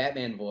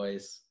 Batman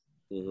voice.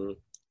 Hmm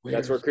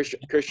That's where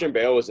Christian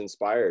Bale was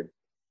inspired.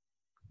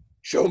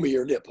 Show me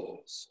your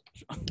nipples.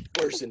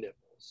 Where's the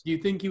nipples? Do you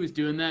think he was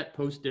doing that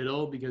post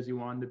diddle because he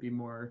wanted to be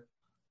more?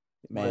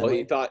 Man, Well,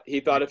 he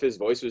thought if his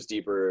voice was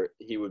deeper,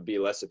 he would be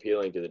less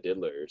appealing to the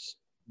diddlers.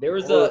 There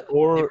was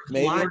or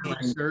maybe line-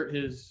 Insert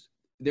his.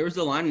 there was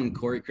a line when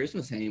Corey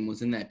Christmas Haim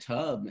was in that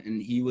tub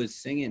and he was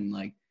singing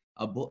like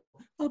a boy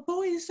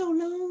is so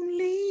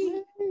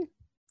lonely.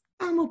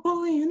 I'm a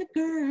boy and a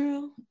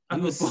girl. He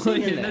I'm a was boy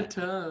singing in a that.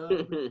 tub.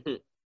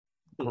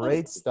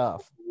 great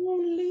stuff.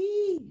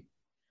 Lonely.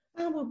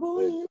 I'm a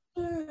boy and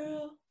a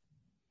girl.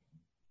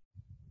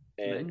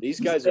 And these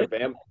guys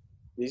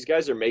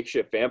are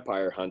makeshift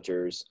vampire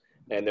hunters,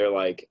 and they're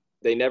like,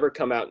 they never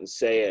come out and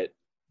say it,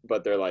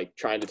 but they're like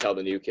trying to tell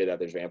the new kid that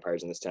there's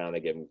vampires in this town. They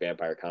give him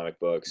vampire comic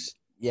books.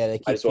 Yeah, they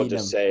keep I just won't feeding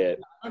just him. say it.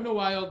 I don't know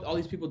why all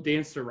these people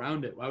danced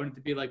around it. Why wouldn't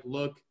it be like,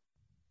 look,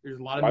 there's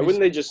a lot of. Why wouldn't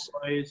they just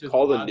boys, there's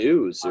call a the lot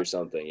news or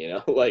something? You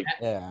know, like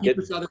Yeah. Keep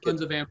us other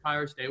ones of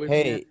vampires. Stay away from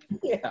Hey,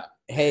 it.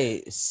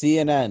 hey,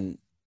 CNN.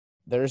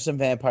 There's some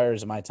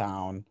vampires in my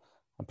town.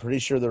 I'm pretty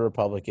sure they're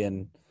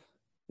Republican.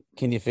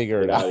 Can you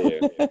figure it Get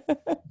outta out?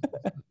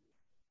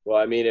 well,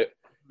 I mean,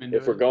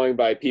 if we're going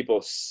by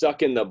people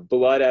sucking the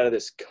blood out of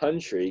this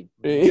country,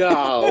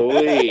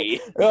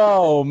 golly,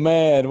 Oh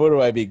man, where do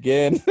I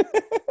begin?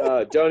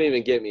 don't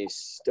even get me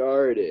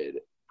started.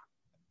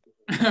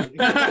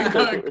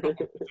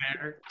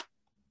 Fair.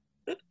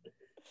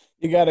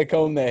 You gotta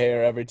comb the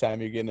hair every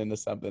time you're getting into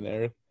something,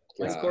 Eric.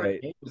 Once God. Corey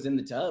Haim was in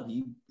the tub,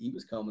 he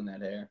was combing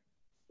that hair.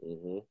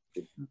 Hmm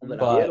But,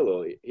 But- he had a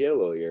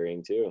little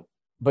earring too.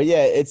 But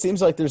yeah, it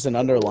seems like there's an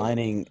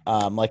underlining.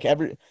 Like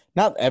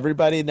not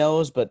everybody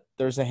knows, but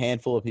there's a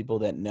handful of people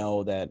that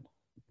know that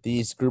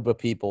these group of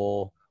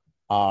people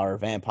are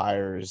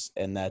vampires,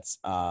 and that's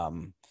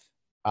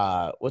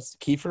what's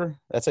Kiefer?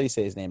 That's how you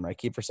say his name, right?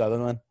 Kiefer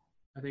Sutherland.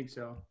 I think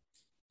so.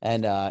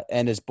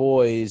 And his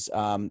boys.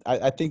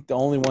 I think the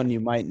only one you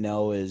might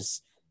know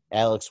is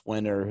Alex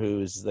Winter,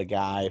 who's the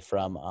guy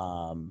from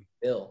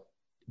Bill.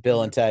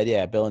 Bill and Ted.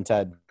 Yeah, Bill and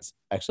Ted's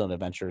Excellent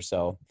Adventure.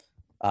 So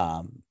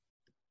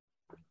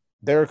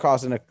they're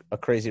causing a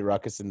crazy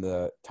ruckus in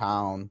the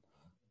town.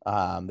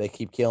 They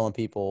keep killing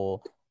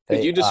people.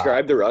 Could you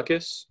describe the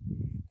ruckus?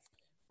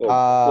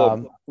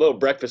 Little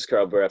Breakfast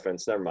Club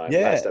reference. Never mind.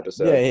 Yeah, Last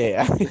episode.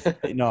 Yeah.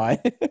 No,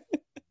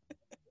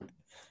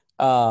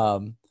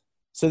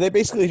 so they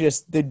basically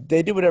just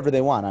they do whatever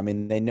they want. I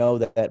mean, they know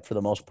that for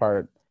the most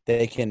part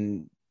they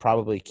can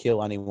probably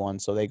kill anyone.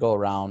 So they go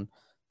around.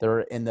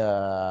 They're in.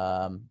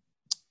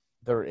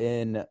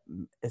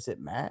 Is it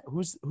Matt?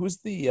 Who's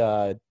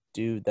the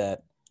dude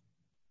that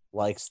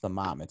likes the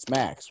mom? It's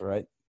Max,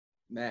 right?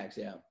 Max,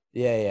 yeah.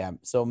 Yeah.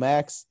 So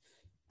Max,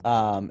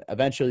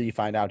 Eventually, you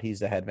find out he's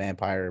the head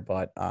vampire,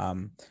 but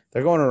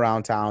they're going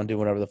around town doing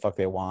whatever the fuck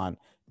they want.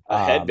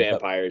 A head But-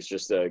 vampire is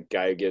just a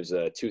guy who gives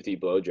toothy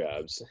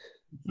blowjobs.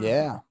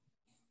 yeah.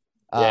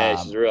 Yeah,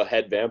 Um, she's a real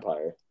head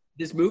vampire.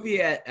 This movie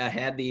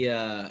had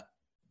the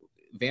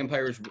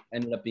vampires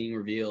ended up being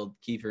revealed,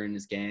 Kiefer and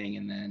his gang,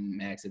 and then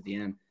Max at the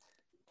end,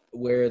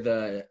 where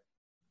the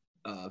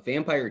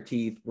vampire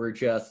teeth were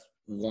just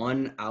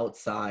one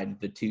outside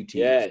the two teeth.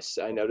 Yes,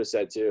 I noticed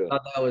that too. I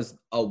thought that was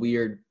a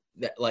weird.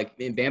 That like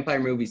in vampire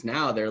movies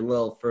now, they're a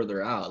little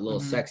further out, a little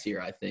Mhm.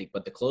 sexier, I think,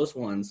 but the close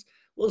ones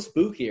a little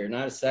spookier,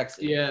 not as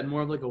sexy. Yeah,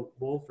 more of like a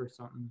wolf or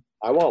something.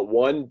 I want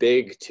one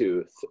big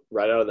tooth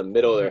right out of the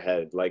middle of their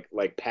head, like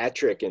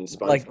Patrick and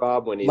Like-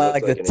 SpongeBob when he like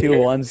looks the like an two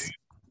idiot. ones,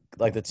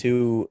 like the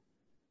two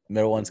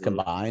middle ones Mhm.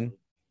 combined.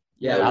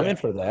 Yeah, I'm in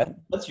for that.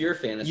 what's your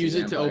fantasy? Use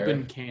it to vampire?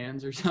 open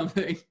cans or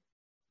something.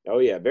 Oh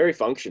yeah, very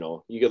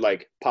functional. You could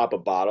like pop a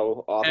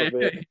bottle off of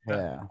it.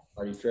 Yeah.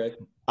 Party trick.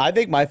 I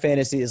think my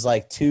fantasy is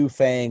like two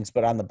fangs,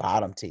 but on the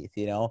bottom teeth,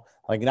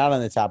 like not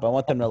on the top. I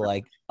want them to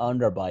like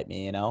underbite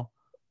me, So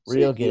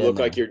Real you get look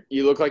in like there.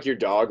 you look like your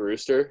dog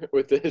Rooster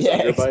with his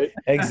Yeah, underbite.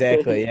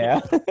 Exactly.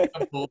 Yeah.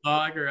 A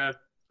bulldog or a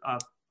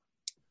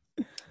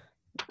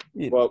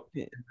Well,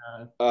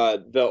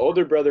 the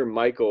older brother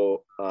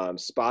Michael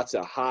spots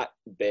a hot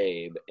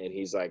babe, and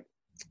he's like,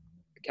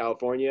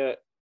 "California,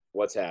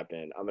 what's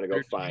happening? I'm gonna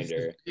go find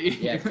her."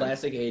 Yeah,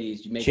 classic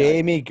 '80s. You make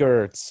Jamie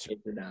Gertz. take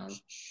her down.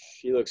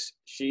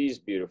 She's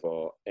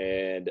beautiful,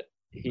 and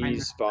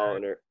he's know.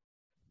 following her,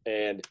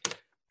 and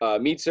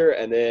meets her,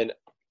 and then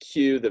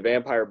cue the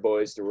vampire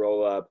boys to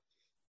roll up,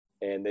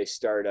 and they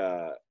start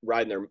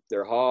riding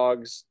their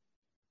hogs.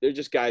 They're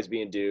just guys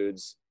being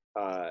dudes.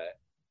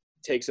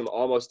 Takes them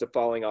almost to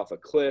falling off a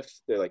cliff.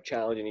 They're like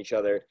challenging each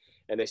other,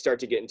 and they start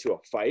to get into a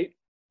fight.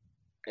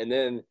 And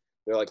then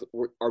they're like,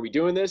 "Are we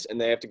doing this?"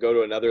 And they have to go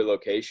to another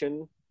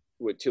location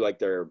to like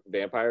their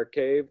vampire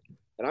cave.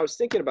 And I was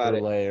thinking about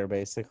it. Layer,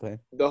 basically.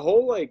 The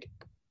whole like,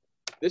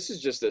 this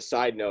is just a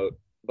side note,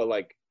 but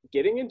like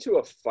getting into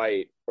a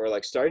fight or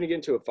like starting to get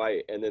into a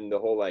fight, and then the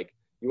whole like,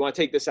 you want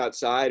to take this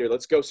outside or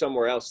let's go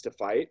somewhere else to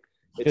fight.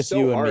 It's Just so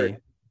you and hard. me.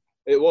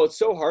 It's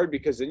so hard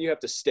because then you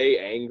have to stay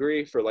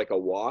angry for like a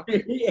walk.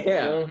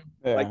 Yeah.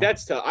 Yeah. Like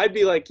that's tough. I'd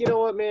be like, you know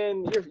what,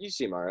 man, you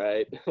seem all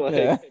right. Like,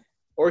 Yeah.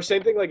 or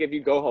same thing like if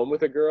you go home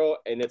with a girl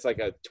and it's like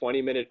a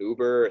 20-minute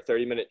Uber or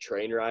 30-minute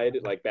train ride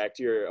like back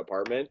to your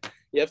apartment,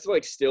 you have to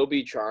like still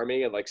be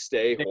charming and like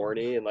stay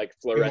horny and like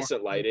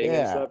fluorescent lighting and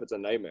Yeah. stuff. It's a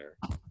nightmare.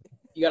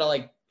 You gotta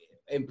like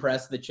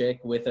impress the chick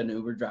with an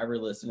Uber driver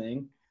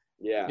listening.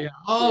 Yeah. Yeah.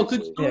 Oh,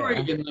 good Seriously. story.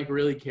 Yeah. And like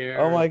really care.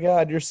 Oh my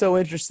God, you're so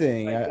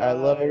interesting. My I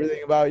love God.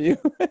 everything about you.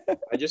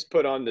 I just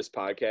put on this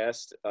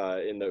podcast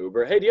in the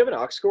Uber. Hey, do you have an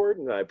aux cord?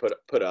 And I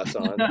put us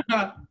on.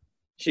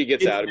 She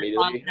gets out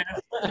immediately.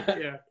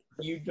 Yeah.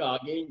 You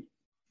talking?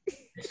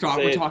 Stop.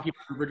 Say We're it. talking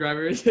about Uber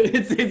drivers.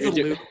 it's a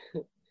You're,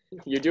 loop.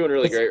 you're doing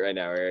really It's- great right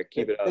now, Eric.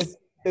 Keep it up.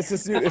 It's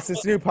this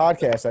new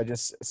podcast I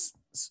just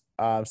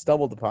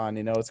stumbled upon.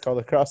 It's called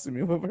Across the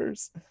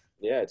Movers.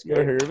 Yeah, it's You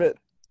ever great. heard of it?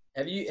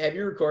 Have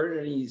you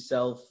recorded any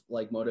self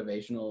like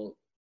motivational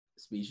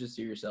speeches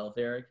to yourself,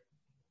 Eric?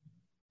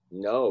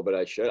 No, but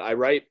I should.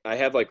 I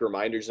have like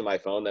reminders in my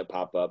phone that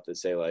pop up that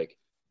say like,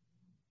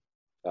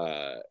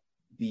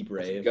 Be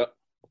brave.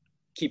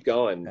 keep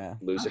going, Yeah.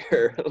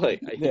 loser.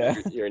 Like, Yeah.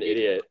 you're an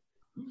idiot.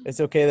 It's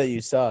okay that you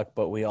suck,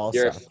 but we all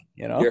You're suck.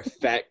 You're a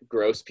fat,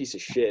 gross piece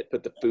of shit.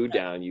 Put the food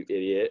down, you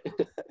idiot.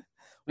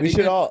 We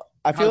should all.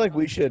 I feel like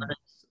we should.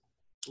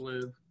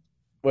 live.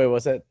 Wait,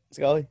 what's that,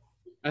 Scully?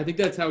 I think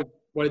that's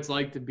what it's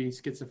like to be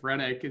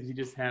schizophrenic, is you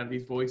just have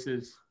these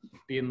voices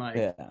being like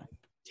Yeah.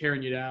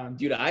 tearing you down.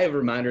 Dude, I have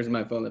reminders in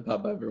my phone that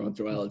pop up every once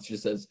in a while. It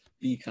just says,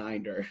 be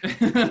kinder.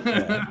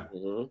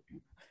 Mhm.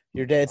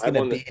 Your dad's I gonna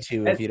won the- beat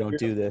you if you don't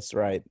do this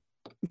right.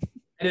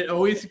 And it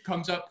always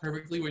comes up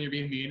perfectly when you're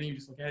being mean and you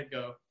just look at it and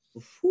go,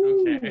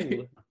 okay.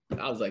 Ooh.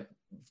 I was like,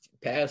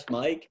 pass,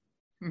 Mike.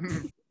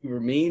 You were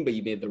mean, but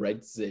you made the right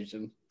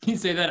decision. You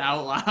say that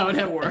out loud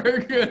at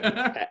work.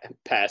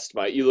 Past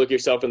Mike. You look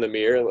yourself in the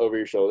mirror over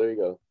your shoulder. You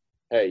go,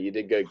 hey, you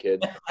did good,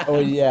 kid. Oh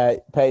yeah,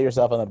 pat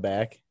yourself on the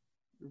back.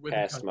 With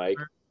Past the Mike.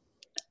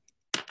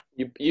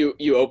 customer.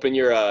 You open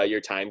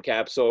your time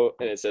capsule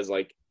and it says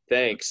like,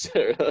 thanks.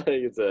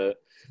 It's a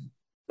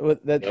Well,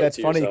 Note that's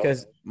to funny yourself.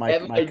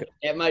 because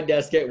At my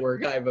desk at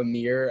work, I have a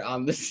mirror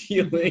on the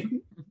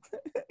ceiling.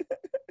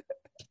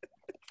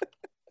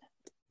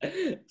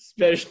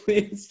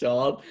 Specially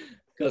installed.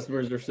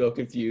 Customers are so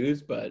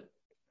confused, but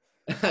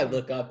I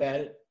look up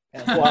at it.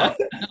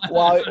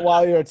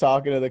 while you're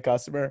talking to the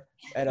customer,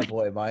 and a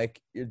boy,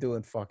 Mike, you're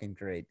doing fucking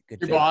great. Good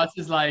Your job. boss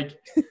is like,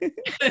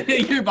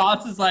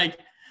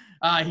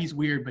 he's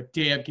weird, but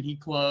damn, can he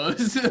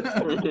close?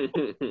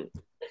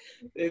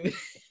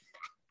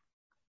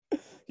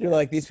 You're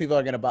like, these people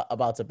are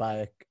about to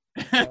buy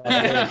a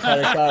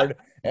credit card,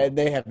 and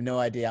they have no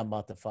idea I'm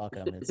about to fuck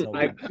them. It's so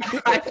I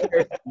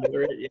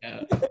weird.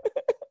 yeah.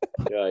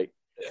 You're like,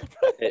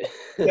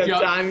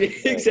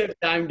 Except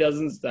time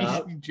doesn't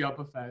stop. You jump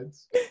a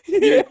fence.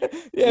 yeah,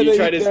 you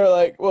try to- they're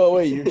like, well,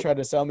 wait, you're trying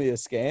to sell me a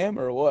scam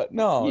or what?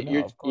 No, you, no, you,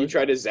 of you course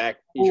try not.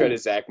 to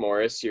Zach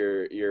Morris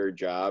your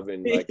job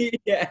and like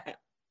Yeah.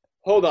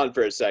 hold on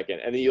for a second,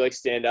 and then you like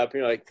stand up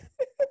and you're like,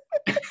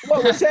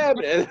 what's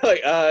happening? And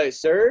they're like,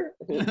 sir,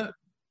 dude.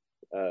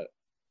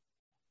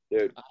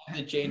 I had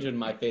to change in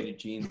my faded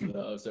jeans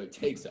though, so it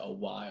takes a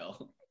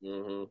while.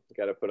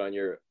 Got to put on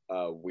your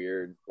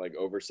weird like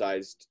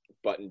oversized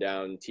button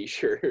down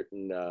T-shirt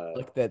and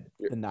Like that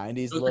the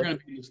 '90s Those are look. gonna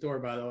be in the store,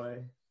 by the way.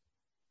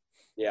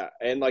 yeah,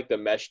 and like the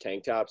mesh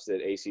tank tops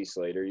that AC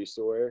Slater used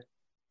to wear.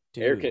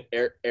 Dude,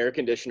 Air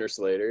conditioner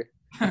Slater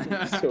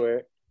used to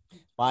wear.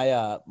 my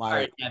All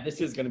right, yeah, this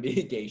is gonna be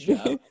a gay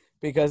show.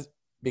 because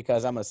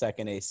I'm a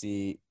second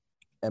AC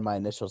and my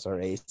initials are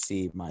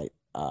AC. My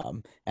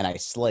and I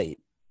Slate.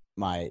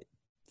 My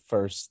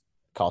first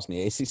calls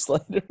me AC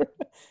Slater,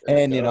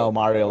 and you know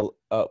Mario.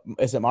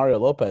 Is it Mario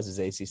Lopez is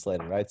AC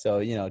Slater, right? So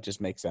you know it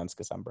just makes sense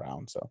because I'm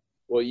brown. So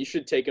Well, you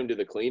should take him to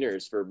the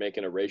cleaners for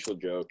making a racial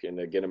joke and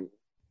to get him.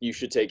 You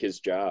should take his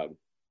job.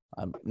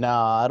 no,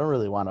 I don't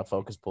really want a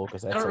focus pull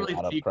because that's don't a really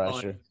lot of see color.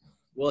 pressure.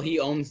 Well, he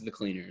owns the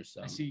cleaners,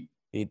 so I see.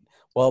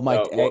 Well,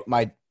 Oh, well-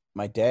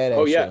 my dad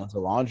Oh, actually yeah. owns a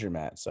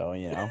laundromat, so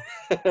you know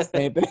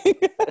same thing.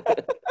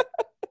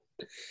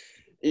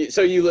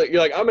 So you're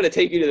like, I'm going to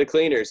take you to the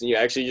cleaners, and you're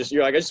like,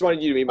 I just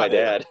wanted you to meet my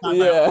dad.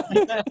 yeah.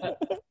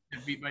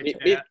 Beat my Meet,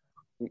 dad.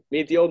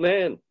 meet the old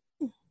man.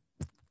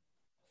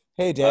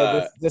 Hey,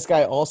 Dad, this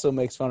guy also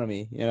makes fun of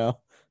me. You know,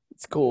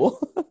 it's cool.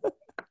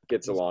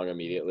 Gets along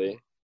immediately.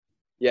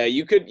 Yeah,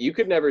 you could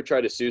never try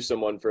to sue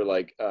someone for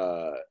like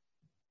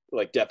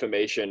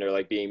defamation or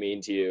like being mean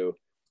to you,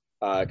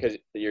 because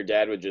your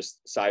dad would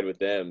just side with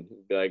them.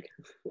 Be like,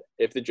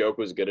 if the joke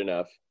was good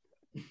enough.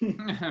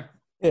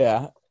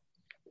 Yeah.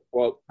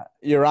 Well,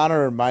 Your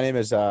Honor, my name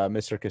is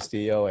Mr.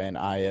 Castillo, and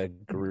I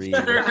agree.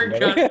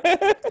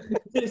 Mr.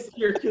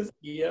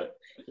 Castillo.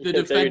 The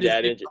that's how your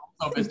dad defendant is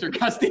also Mr.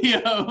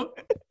 Castillo.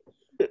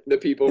 the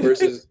people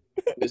versus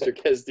Mr.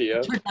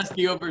 Castillo. Mr.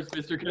 Castillo versus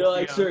Mr. Castillo. You're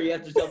like, sir, you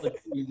have to tell the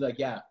truth. He's like,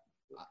 yeah,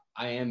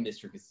 I am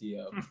Mr.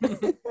 Castillo.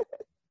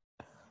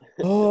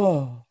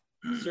 Oh.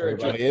 Sir,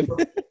 Everybody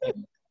just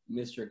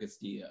Mr.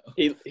 Castillo.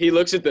 He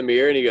looks at the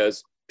mirror and he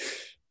goes,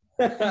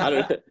 I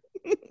don't know.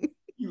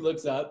 He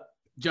looks up.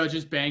 Judge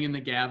is banging the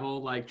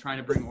gavel, like trying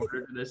to bring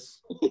order to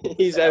this.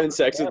 He's having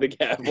sex with the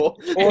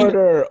gavel.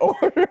 Order.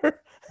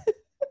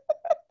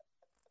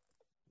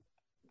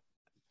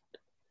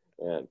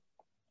 Man.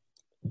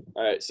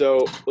 All right,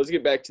 so let's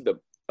get back to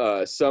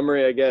the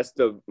summary. I guess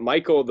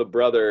Michael, the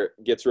brother,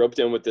 gets roped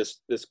in with this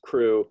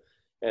crew,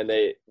 and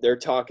they're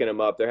talking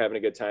him up. They're having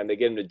a good time. They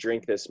get him to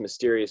drink this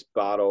mysterious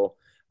bottle,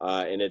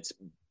 and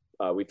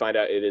we find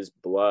out it is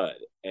blood,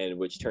 and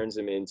which turns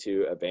him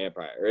into a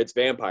vampire. Or it's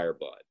vampire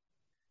blood.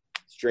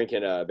 He's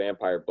drinking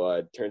vampire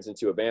blood, turns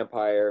into a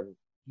vampire.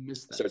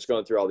 Missed that. Starts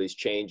going through all these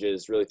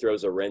changes. Really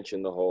throws a wrench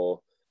in the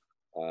whole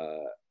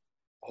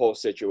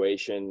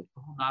situation.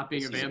 Not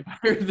being a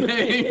vampire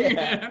thing.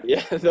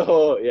 Yeah,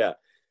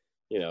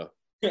 you know,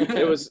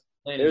 it was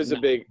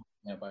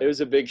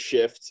a big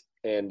shift,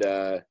 and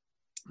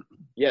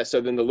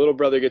so then the little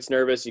brother gets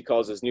nervous. He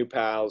calls his new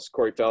pals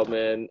Corey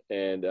Feldman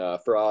and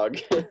Frog,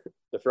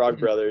 the Frog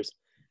brothers,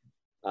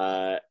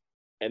 and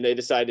they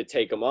decide to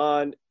take him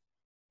on,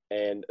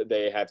 and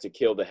they have to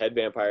kill the head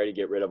vampire to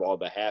get rid of all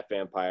the half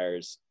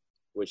vampires,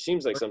 which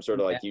seems like some sort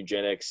of like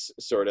eugenics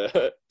sort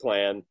of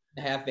plan.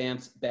 Half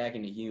vamps back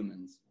into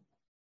humans.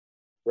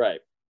 Right.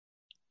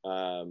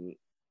 So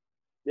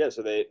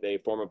they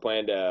form a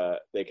plan to,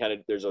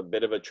 there's a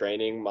bit of a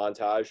training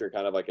montage or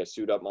kind of like a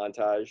suit up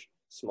montage,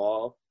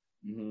 small.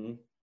 Mm-hmm.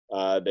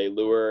 They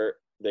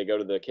go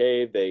to the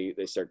cave, they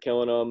start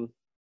killing them,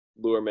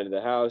 lure them into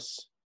the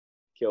house,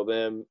 kill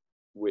them,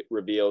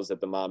 reveals that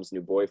the mom's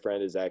new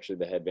boyfriend is actually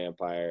the head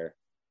vampire.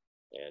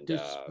 And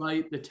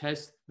despite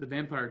the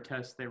vampire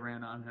test they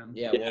ran on him.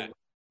 Yeah, Yeah. well,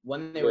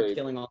 when they were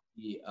killing all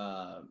the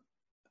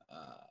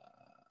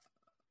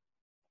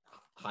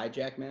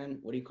hijack man,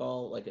 what do you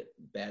call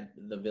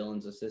the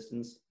villain's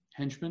assistants?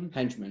 Henchman.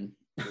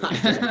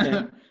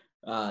 The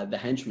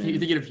henchman. You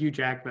get a few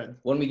Jackman.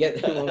 When we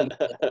get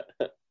the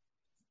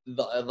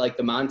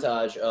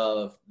montage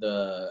of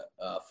the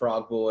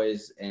Frog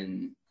Boys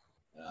and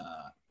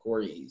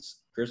Corey's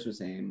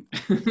Christmas aim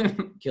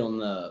killing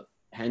the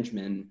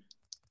henchman,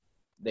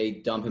 they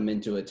dump him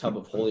into a tub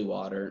of holy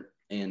water,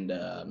 and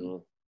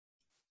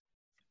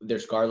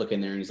there's garlic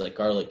in there, and he's like,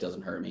 garlic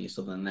doesn't hurt me.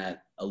 So then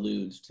that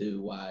alludes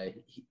to why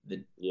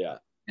the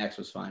axe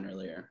was fine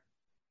earlier.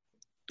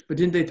 But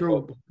didn't they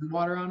throw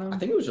water on him? I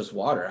think it was just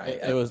water.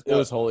 It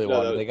was holy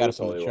water. They got it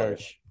from the holy water.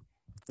 church.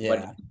 Yeah.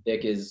 But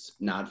Dick is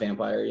not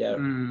vampire yet.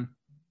 Mm.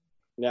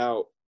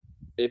 Now,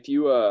 if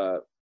you I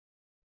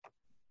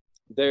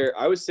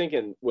was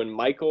thinking when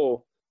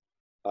Michael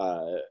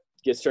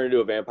gets turned into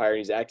a vampire and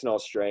he's acting all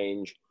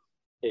strange,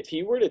 if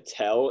he were to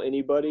tell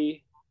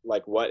anybody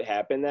like what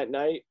happened that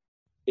night,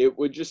 it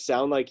would just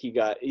sound like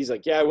he's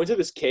like, yeah, I went to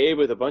this cave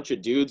with a bunch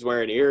of dudes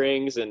wearing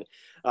earrings and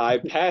I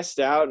passed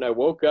out and I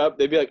woke up.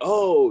 They'd be like,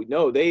 oh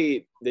no,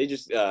 they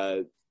just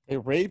They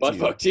raped butt you.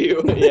 fucked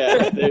you.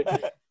 Yeah,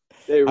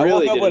 they I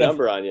really woke up did a with a-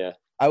 number on you.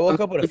 I woke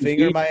up with a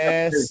finger in my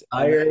ass. And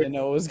I Tired. didn't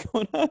know what was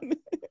going on.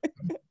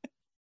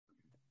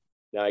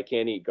 Now I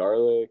can't eat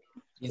garlic.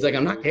 He's like,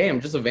 I'm not gay.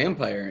 I'm just a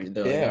vampire. And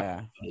they're like,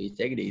 Yeah. "Oh,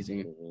 take it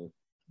easy. Mhm.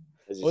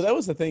 It's Well, just- that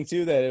was the thing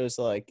too. That it was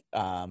like,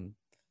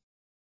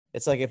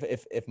 it's like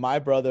if my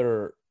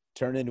brother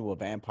turned into a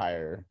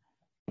vampire,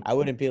 I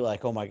wouldn't be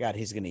like, oh my god,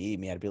 he's gonna eat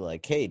me. I'd be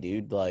like, hey,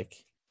 dude, like,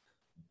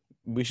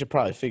 we should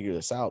probably figure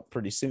this out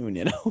pretty soon,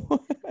 you know?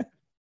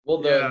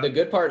 Well, Yeah. the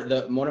good part,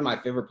 one of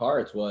my favorite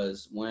parts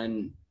was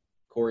when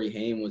Corey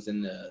Haim was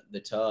in the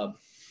tub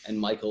and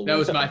Michael. That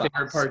was in my the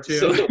favorite box. part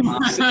too.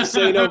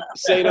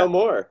 say no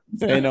more.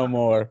 Say no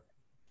more.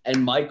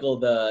 And Michael,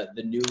 the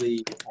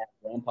newly attacked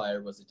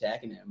vampire, was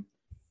attacking him.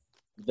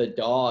 The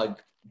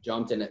dog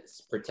jumped and it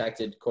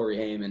protected Corey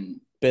Haim,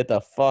 and Bit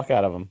the fuck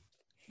out of him.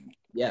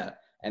 yeah.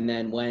 And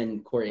then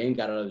when Corey Haim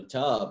got out of the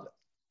tub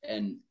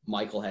and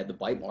Michael had the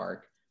bite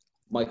mark,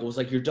 Michael was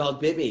like, your dog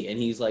bit me. And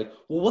he's like,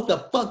 well, what the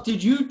fuck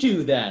did you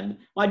do then?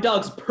 My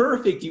dog's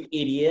perfect, you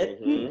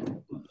idiot.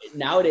 Mhm.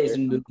 Nowadays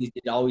in movies,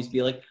 it'd always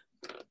be like,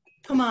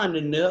 come on,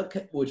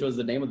 Nanook, which was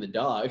the name of the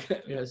dog.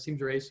 Yeah, it seems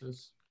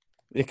racist.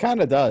 It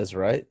kind of does,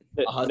 right?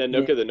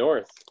 Nanook of the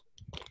North.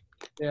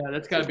 Yeah,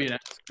 that's got to be an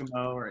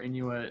Eskimo or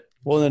Inuit.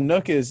 Well, the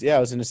Nook is, yeah, I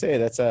was gonna say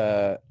that's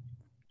a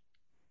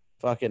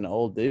fucking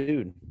old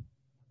dude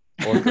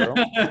or girl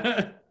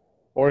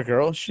or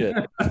girl. Shit.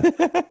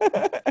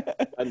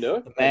 A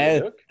Nook? The, A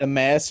ma- Nanook? the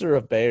master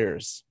of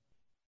bears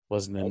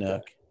was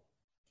Nanook.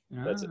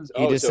 That's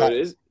Ah. He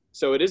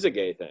so it is a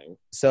gay thing.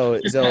 So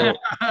Nanook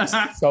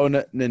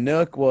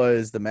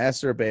was the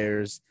master of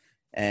bears,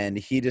 and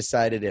he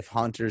decided if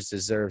hunters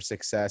deserve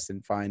success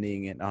in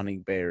finding and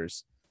hunting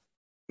bears.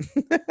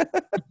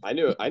 I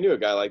knew a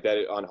guy like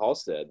that on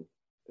Halstead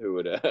who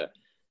would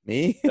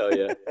Me? tell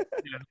you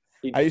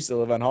I used to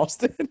live on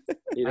Halsted.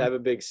 he'd have a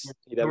big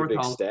North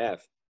Halstead.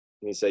 staff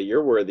and he'd say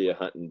you're worthy of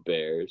hunting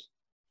bears.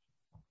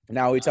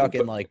 Now we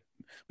talking like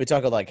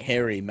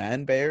hairy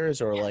men bears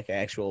or like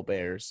actual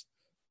bears?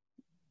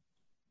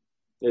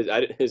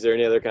 Is there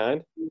any other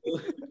kind?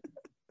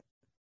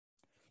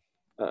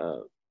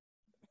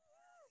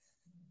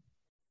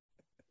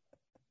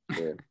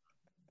 Yeah.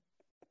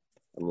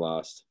 I'm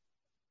lost.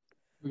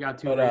 We got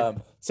two.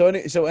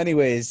 But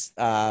anyways,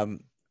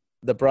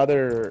 the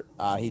brother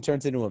he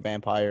turns into a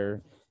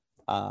vampire.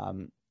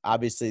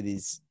 Obviously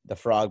the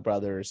Frog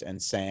Brothers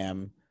and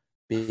Sam,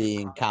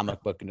 being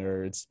comic book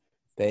nerds,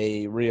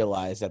 they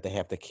realize that they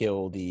have to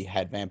kill the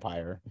head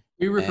vampire.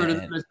 we refer to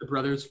and- them as the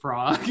Brothers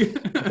Frog.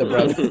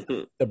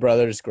 The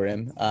brothers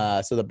Grimm.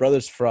 So the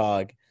brothers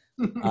Frog.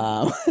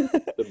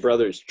 The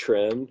brothers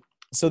Trim.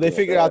 So they Yeah,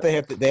 figure that- out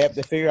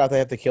they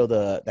have to kill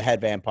the head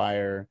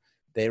vampire.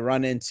 They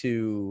run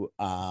into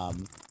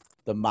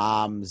the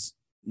mom's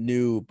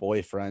new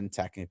boyfriend,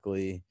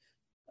 technically,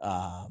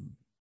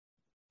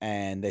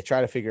 and they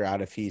try to figure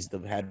out if he's the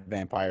head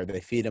vampire.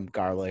 They feed him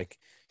garlic.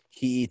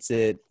 He eats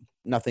it.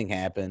 Nothing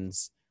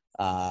happens.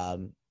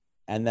 And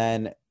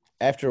then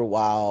after a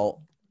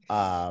while,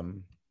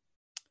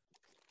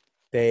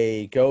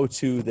 they go with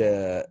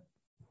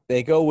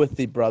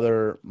the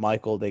brother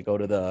Michael. They go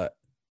to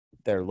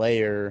their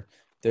lair.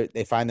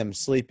 They find them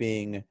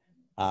sleeping.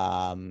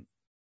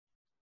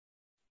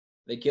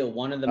 They kill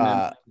one of the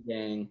members of the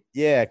gang.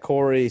 Yeah,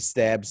 Corey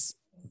stabs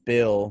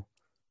Bill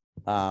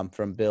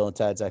from Bill and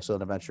Ted's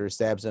Excellent Adventure.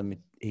 Stabs him.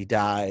 He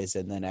dies,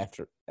 and then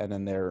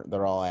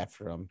they're all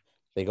after him.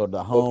 They go to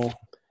the home.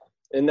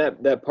 In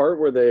that part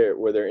where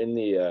they're in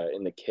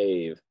the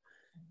cave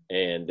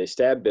and they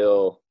stab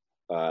Bill,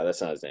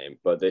 that's not his name,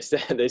 but they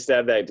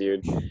stab that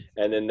dude,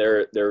 and then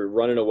they're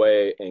running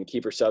away, and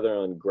Kiefer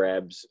Sutherland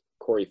grabs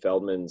Corey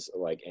Feldman's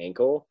like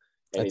ankle,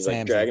 and That's he's like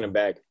Sam's dragging ankle. him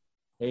back.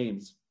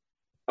 Hames.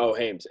 Oh,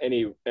 Hames, and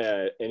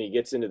he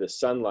gets into the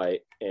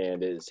sunlight,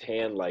 and his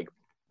hand like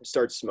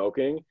starts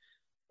smoking,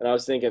 and I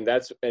was thinking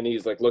and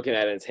he's like looking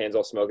at it, and his hand's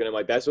all smoking. I'm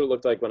like, that's what it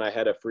looked like when I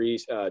had a free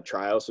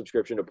trial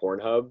subscription to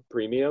Pornhub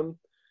Premium,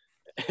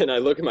 and I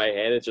look at my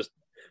hand, it's just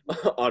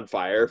on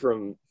fire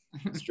from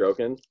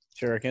stroking.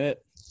 Shuriken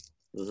it.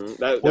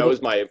 That Well,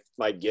 was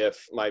my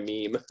gif, my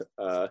meme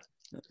from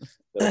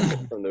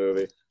the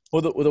movie.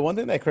 Well, the one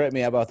thing that cracked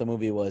me about the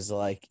movie was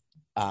like,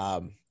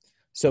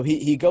 so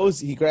he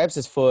grabs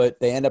his foot.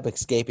 They end up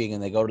escaping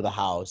and they go to the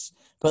house.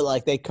 But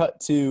like they cut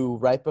to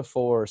right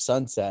before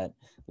sunset,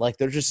 like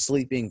they're just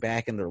sleeping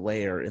back in their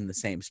lair in the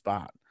same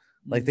spot.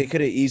 Like they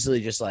could have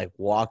easily just like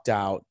walked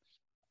out,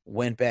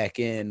 went back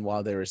in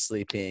while they were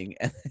sleeping,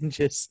 and then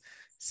just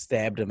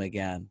stabbed him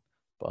again.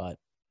 But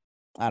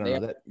I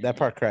don't know, that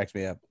part cracked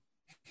me up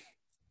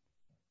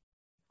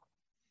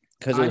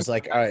because it was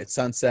like, all right,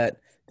 sunset.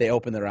 They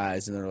open their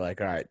eyes and they're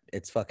like, all right,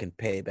 it's fucking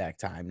payback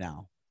time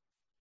now.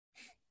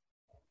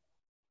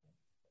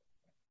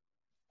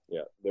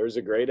 Yeah, there's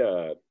a great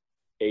very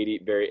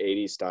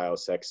 80s style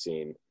sex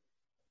scene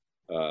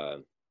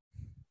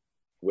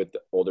with the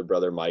older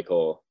brother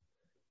Michael,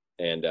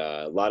 and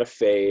a lot of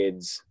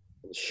fades,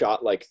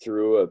 shot like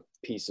through a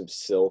piece of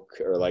silk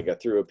or like a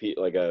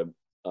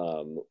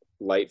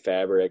light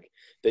fabric.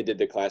 They did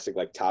the classic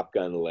like Top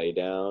Gun lay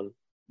down.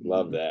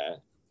 Love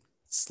that.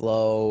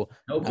 Slow.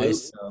 No Nice.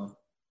 boots though.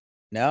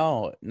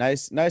 No,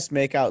 nice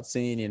makeout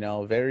scene.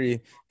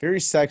 Very very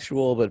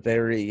sexual, but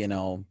very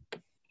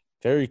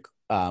very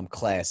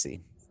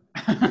classy,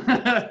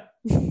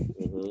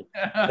 Mhm.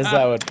 as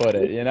I would put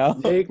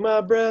it. Take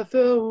my breath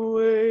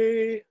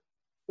away.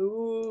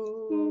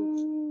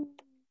 Ooh.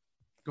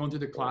 Going through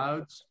the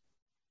clouds.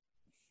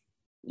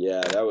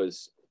 Yeah, that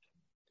was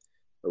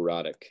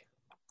erotic.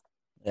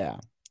 Yeah. I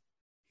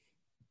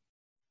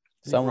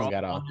think Someone we're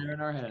got all off. there in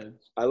our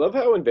heads. I love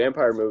how in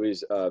vampire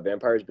movies,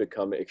 vampires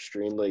become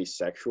extremely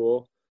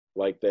sexual.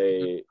 Like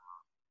they're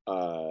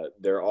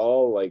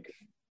all like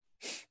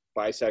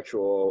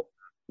bisexual.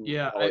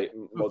 Yeah,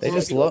 They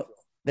just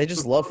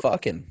love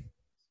fucking.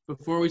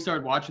 Before we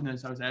started watching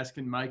this, I was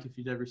asking Mike if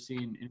he'd ever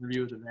seen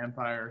Interview with a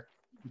Vampire,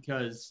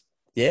 because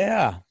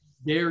Yeah.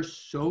 they're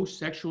so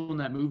sexual in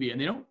that movie, and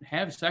they don't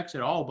have sex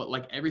at all, but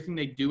like everything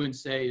they do and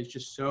say is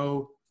just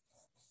so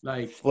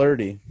like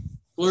Flirty.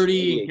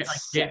 flirty,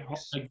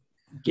 Sex. like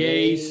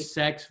gay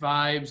sex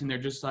vibes, and they're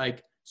just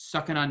like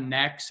sucking on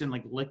necks and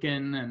like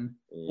licking and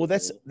Well,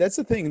 that's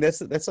the thing. That's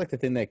like the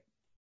thing that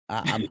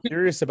I'm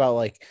curious about.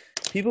 Like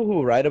people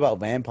who write about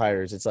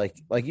vampires, it's like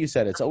you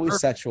said, it's always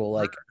sexual.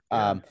 Like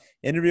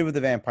Interview with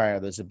the Vampire,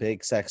 there's a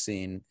big sex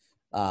scene.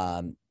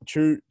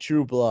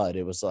 True Blood,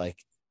 it was like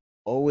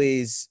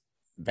always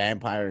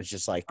vampires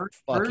just like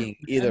fucking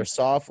either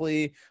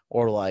softly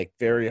or like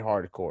very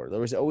hardcore. There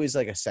was always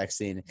like a sex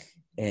scene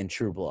in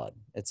True Blood.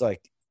 It's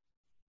like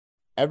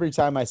every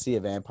time I see a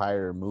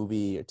vampire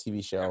movie or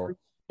TV show,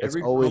 it's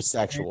every always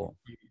girl- sexual.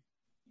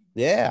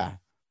 Yeah.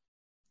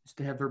 just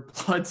to have her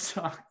blood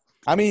sucked.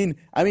 I mean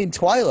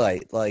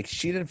Twilight, like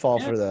she didn't fall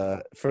for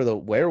the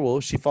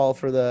werewolf. She fell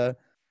for the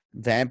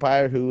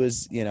vampire who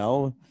was,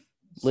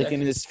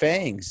 licking his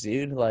fangs,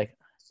 dude. Like,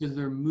 Because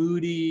they're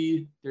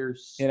moody, they're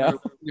You know?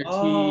 their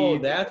Oh,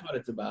 teeth, that's what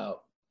it's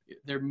about.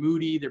 they're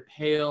moody, they're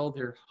pale,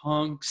 they're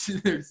hunks,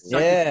 they're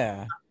sucking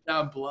yeah.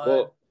 down blood.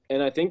 Well,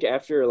 and I think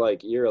after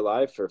like you're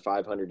alive for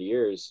 500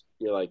 years,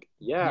 you're like,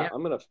 yeah.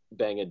 I'm gonna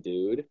bang a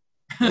dude.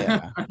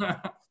 Yeah.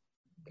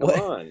 Come What-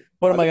 on.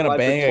 What am I I've been gonna alive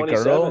for bang a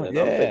 27 girl? and I'm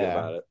thinking Yeah.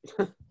 about it.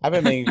 I've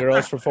been banging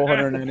girls for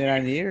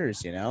 499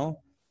 years,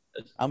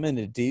 I'm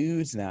into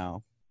dudes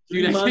now.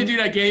 Dude,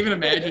 I can't even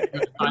imagine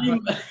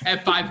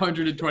at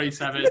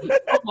 527.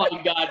 Oh my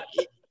god.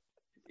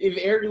 If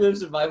Eric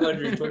lives to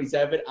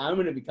 527, I'm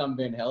gonna become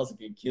Van Helsing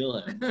and kill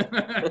him.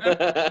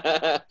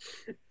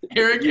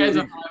 Eric has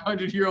a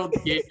 500-year-old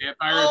gay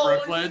vampire in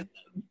Brooklyn.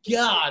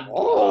 God.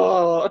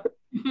 Oh.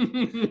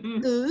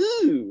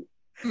 Ooh.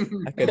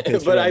 I could picture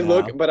But it I now.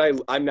 look, but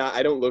I'm not.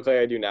 I don't look like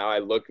I do now. I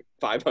look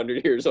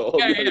 500 years old.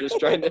 Yeah, yeah.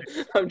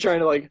 I'm trying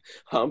to like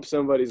hump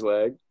somebody's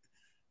leg.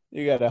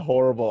 You got a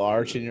horrible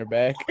arch in your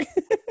back.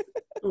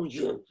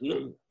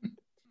 You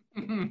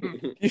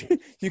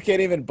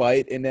can't even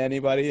bite into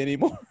anybody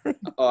anymore.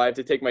 Oh, I have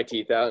to take my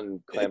teeth out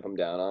and clamp them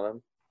down on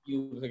them.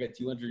 You look like a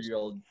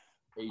 200-year-old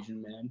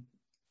Asian man.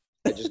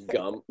 I just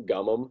gum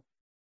them.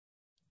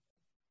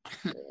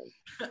 Are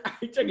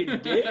you taking a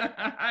dick?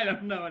 I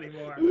don't know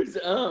anymore. Who's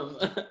You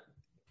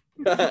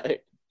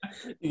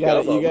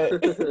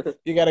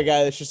got a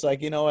guy that's just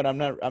like, you know what? I'm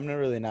not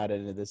really not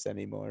into this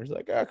anymore. He's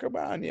like, oh, come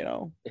on,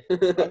 Come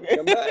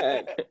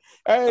back.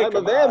 Hey, I'm a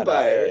come on,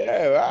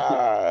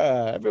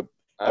 vampire.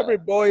 every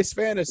boy's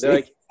fantasy. They're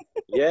like,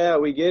 yeah,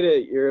 we get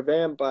it. You're a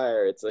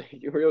vampire. It's like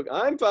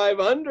I'm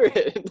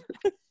 500.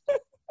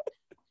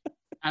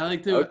 I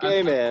like to.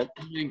 Okay, man.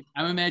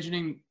 I'm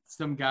imagining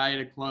some guy at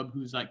a club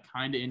who's like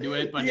kind of into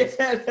it, but yeah,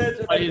 that's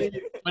what I mean.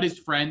 but his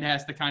friend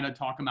has to kind of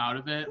talk him out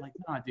of it. Like,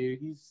 nah, dude,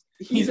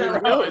 He's a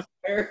a real-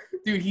 vampire.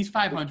 dude, he's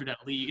 500 at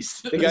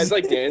least. The guy's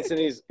like dancing.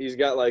 He's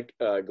got like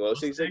glow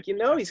sticks. He's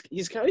like,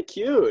 he's kind of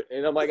cute.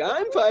 And I'm like,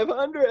 I'm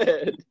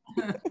 500.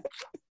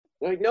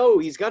 Like, no,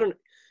 he's got an.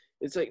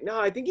 It's like, no,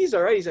 I think he's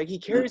all right. He's like, he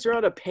carries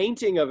around a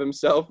painting of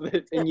himself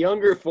in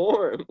younger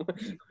form. What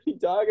are you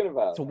talking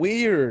about? It's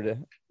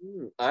weird.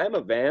 I'm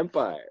a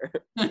vampire.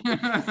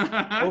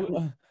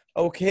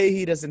 Okay,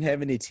 he doesn't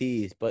have any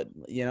teeth, but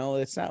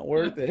it's not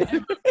worth it.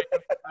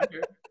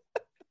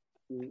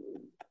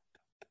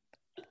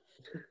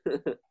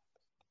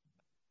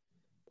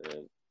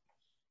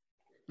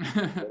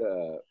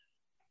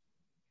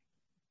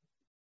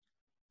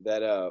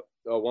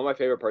 One of my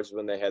favorite parts is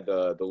when they had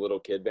the little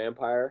kid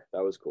vampire.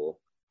 That was cool.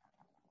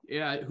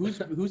 Yeah,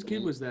 whose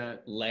kid was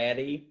that?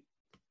 Laddie.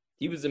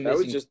 He was a That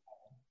was missing.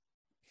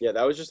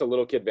 that was just a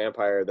little kid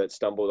vampire that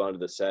stumbled onto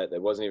the set.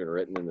 That wasn't even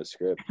written in the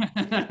script.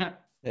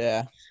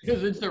 Yeah.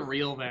 Because it's a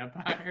real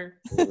vampire.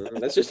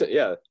 That's just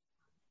yeah.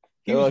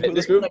 He was Like,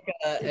 this wearing movie-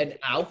 like an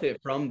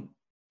outfit from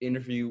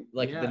Interview,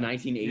 like Yeah, the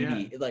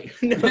 1980s, yeah. like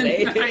The no, the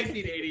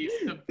 1980s,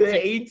 the the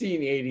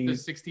 1880s.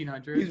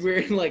 1600s. He's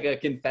wearing like a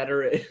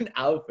Confederate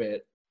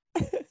outfit.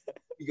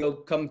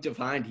 You come to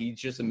find he's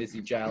just a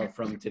missing child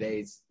from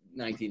today's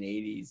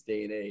 1980s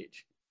day and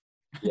age.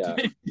 Yeah.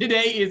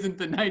 Today isn't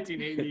the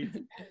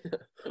 1980s.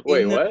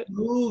 Wait, In the what?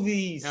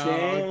 movie, Sam.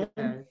 Oh,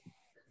 okay.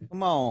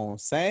 Come on,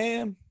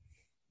 Sam.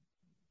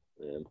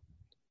 Man.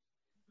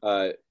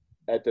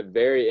 At the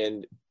very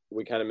end,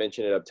 we kind of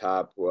mentioned it up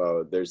top.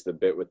 Well, there's the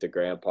bit with the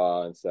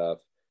grandpa and stuff,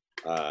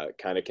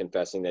 kind of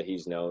confessing that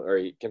he's known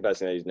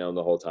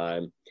the whole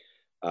time.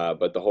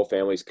 But the whole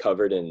family's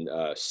covered in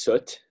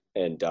soot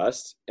and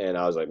dust. And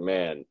I was like,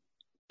 man,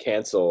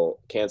 cancel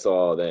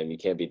all of them. You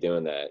can't be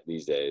doing that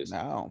these days.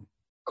 No.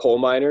 Coal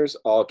miners,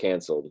 all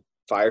canceled.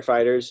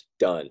 Firefighters,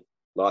 done.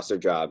 Lost their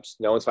jobs.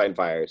 No one's fighting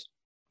fires.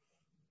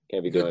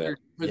 Can't be doing it.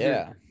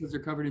 Yeah. Because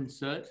they're covered in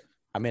soot.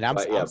 I mean, Yeah. I'm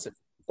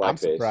Blackface.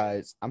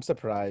 surprised. I'm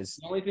surprised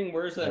The only thing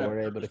worse than that a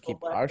we're able to keep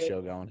purposeful our blackface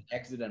show going. is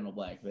accidental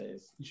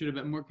blackface. You should have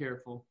been more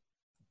careful.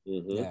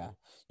 Mhm. Yeah.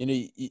 You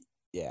know,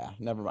 yeah,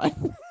 never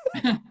mind.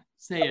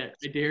 Say it.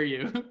 I dare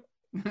you.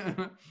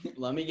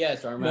 Let me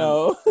guess, Armand.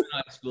 No.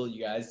 High school,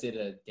 you guys did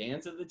a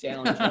dance of the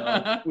talent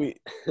show.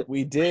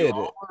 we did.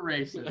 All were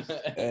racist.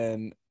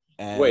 And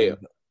Wait.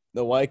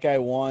 the white guy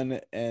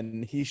won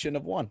and he shouldn't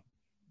have won.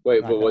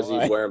 Wait, Not but gonna was he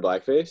lie. wearing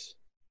blackface?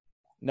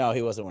 No,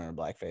 he wasn't wearing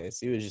blackface.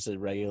 He was just a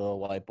regular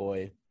white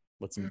boy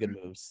with some good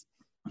moves.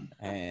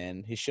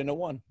 And he shouldn't have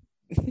won.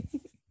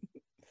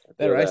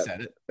 There I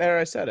said it.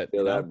 Feel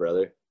you know? that,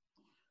 brother.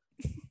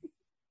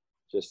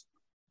 Just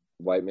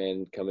white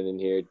man coming in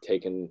here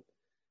taking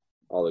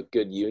all the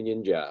good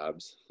union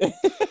jobs.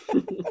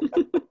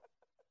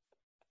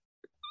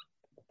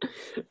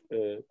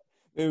 Maybe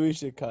we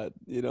should cut,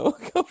 a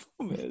couple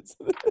minutes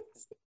of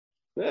this.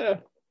 Yeah,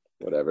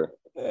 whatever.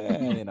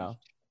 You know.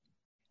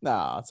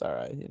 No, it's all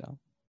right,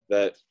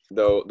 That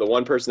though, the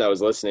one person that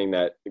was listening,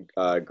 that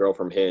girl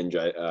from Hinge,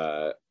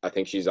 I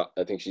think she's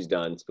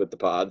done with the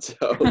pod.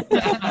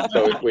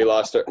 So we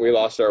lost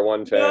our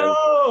one fan.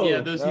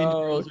 Yeah, those Hinge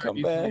No, girls are come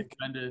easily back.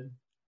 offended.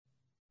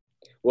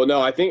 Well,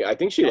 no, I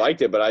think she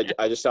liked it, but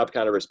I just stopped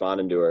kind of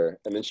responding to her,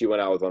 and then she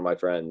went out with one of my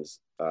friends,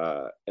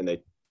 and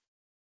they,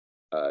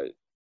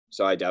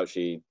 so I doubt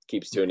she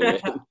keeps tuning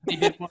in. They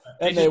did what?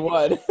 And they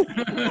would.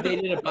 They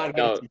did a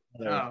podcast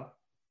together. Oh.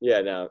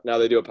 Yeah, now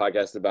they do a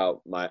podcast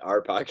about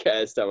our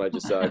podcast, how much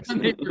it sucks. They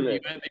review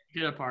it. They pick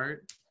it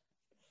apart.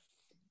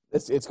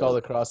 It's called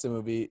Across the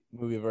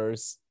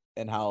Movieverse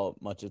and how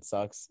much it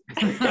sucks.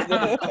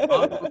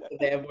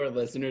 They have more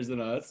listeners than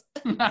us.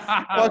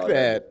 Fuck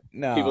that.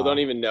 No. People don't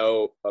even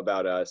know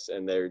about us,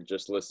 and they're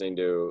just listening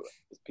to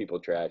people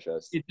trash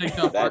us. It's like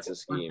the That's a hardcore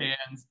scheme.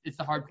 fans. It's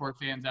the hardcore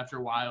fans after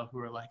a while who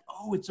are like,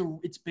 "Oh,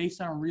 it's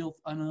based on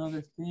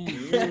another thing."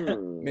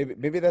 Mm.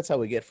 Maybe that's how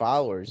we get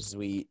followers.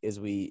 Is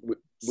we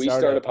We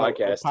start a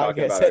podcast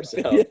talking about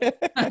ourselves.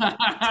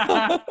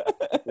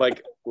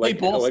 like Play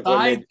both when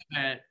sides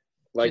of it.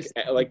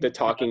 like the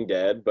Talking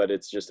Dead, but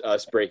it's just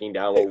us breaking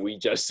down what we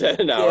just said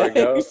an hour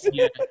ago.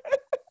 Yeah.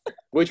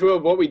 Which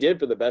was what we did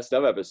for the best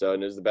of episode,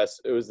 and it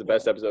was the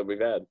best episode we've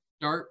had.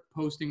 Start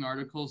posting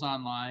articles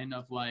online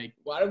of like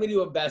Why don't we do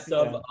a best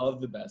of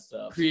the best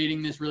of?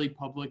 creating this really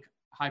public,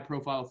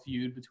 high-profile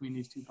feud between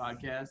these two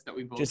podcasts that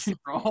we both Just-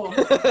 control.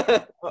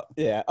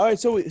 Yeah. All right.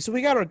 So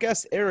we got our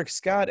guests Eric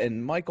Scott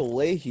and Michael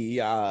Leahy.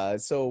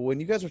 So when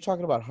you guys were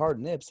talking about hard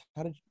nips,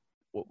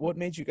 what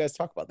made you guys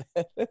talk about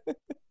that?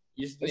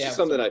 It's just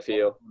something I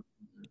feel.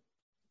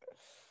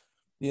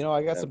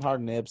 I got some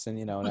hard nips, and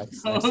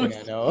next thing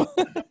I know.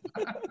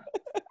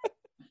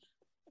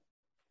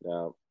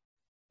 No,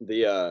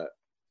 the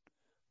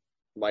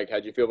Mike,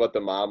 how'd you feel about the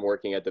mom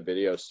working at the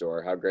video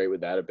store? How great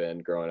would that have been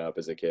growing up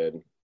as a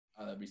kid?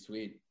 Oh, that'd be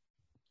sweet.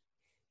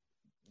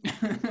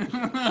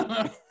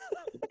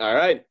 All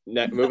right,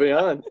 moving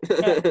on.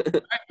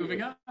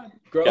 Moving on.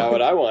 Got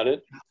what I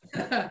wanted.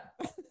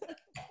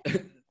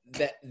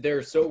 That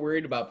they're so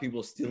worried about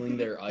people stealing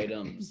their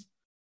items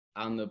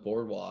on the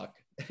boardwalk,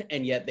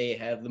 and yet they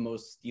have the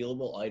most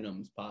stealable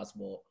items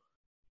possible: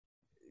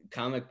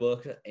 comic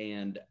book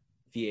and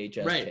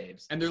VHS Right.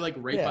 tapes. And they're like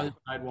right Yeah. by the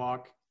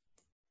sidewalk,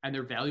 and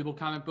they're valuable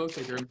comic books.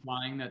 Like they're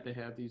implying that they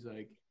have these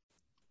like.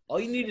 All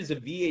you need is a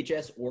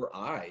VHS or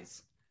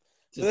eyes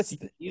to So that's see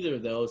either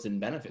of those and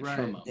benefit Right.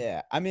 from them.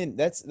 Yeah, I mean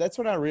that's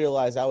when I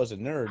realized I was a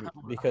nerd,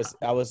 because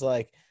I was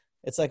like,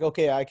 it's like,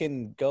 okay, I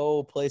can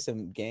go play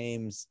some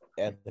games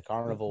at the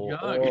carnival,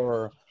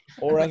 Yuck.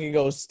 or I can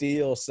go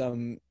steal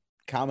some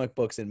comic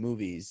books and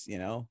movies.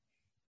 No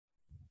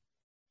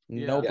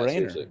Yeah. brainer.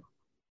 Seriously.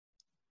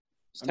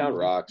 This town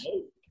rocks.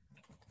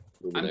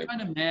 Moving I'm there.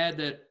 kind of mad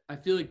that I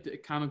feel like the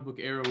comic book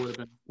era would have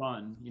been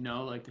fun,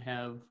 like to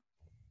have.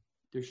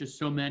 There's just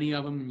so many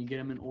of them, and you get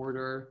them in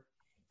order,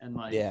 and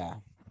like Yeah,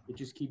 they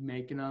just keep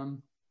making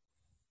them.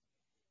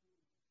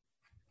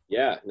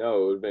 Yeah,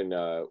 no, it would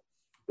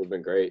have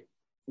been great.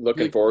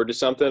 Looking Like- forward to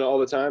something all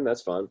the time.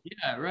 That's fun.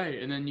 Yeah,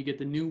 right. And then you get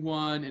the new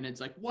one, and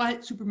it's like,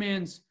 what?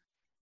 Superman's.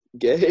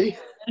 Gay.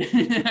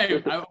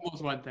 I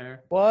almost went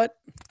there. what?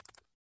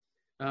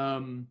 Yeah.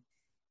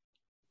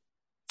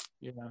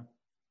 Yeah.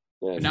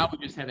 But now we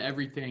just have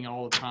everything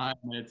all the time,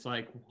 and it's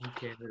like, who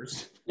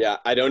cares? Yeah,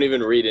 I don't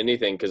even read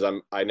anything because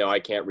I know I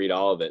can't read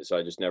all of it, so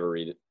I just never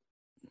read it.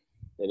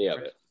 Any of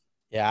it.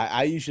 Yeah,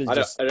 I usually I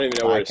don't, just I don't even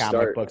know where buy to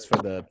comic start. books for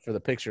the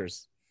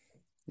pictures,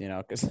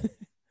 because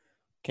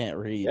can't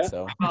read. Yeah.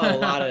 So follow a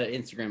lot of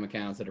Instagram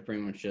accounts that are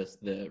pretty much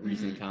just the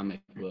recent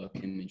comic book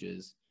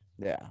images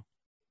yeah,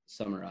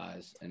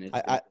 summarized, and it's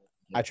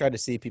I try to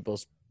see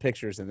people's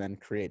pictures and then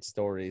create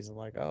stories. I'm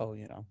like, oh,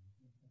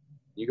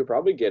 You could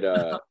probably get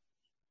a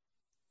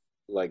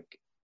like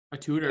A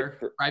tutor,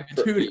 for- private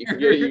for- tutor.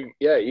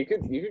 you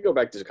could go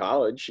back to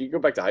college. You could go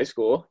back to high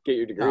school, get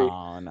your degree.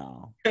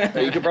 no.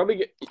 But you could probably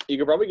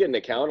get an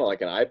account on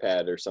like an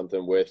iPad or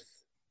something with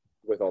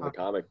all the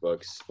comic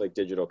books, like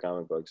digital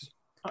comic books.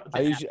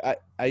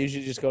 I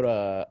usually just go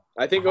to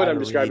I think what I'm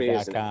describing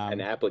is howtoread.com.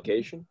 an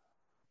application.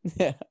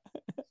 yeah.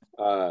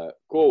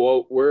 Cool.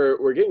 Well,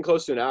 we're getting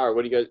close to an hour.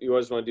 What do you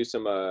guys want to do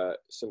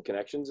some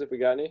connections if we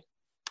got any?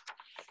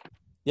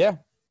 Yeah.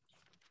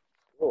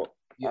 Cool.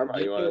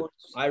 Arma, you want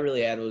I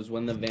really had was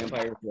when the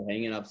vampires were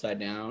hanging upside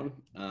down.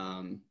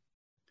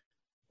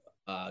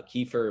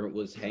 Kiefer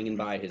was hanging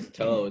by his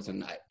toes,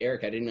 and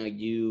Eric, I didn't know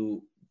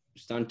you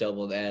stunt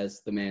doubled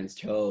as the man's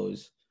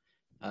toes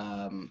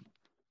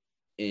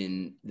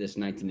in this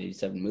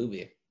 1987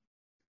 movie. I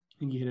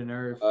think you hit a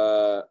nerve.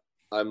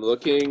 I'm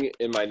looking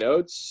in my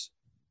notes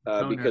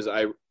because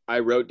I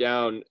wrote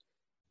down,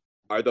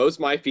 are those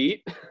my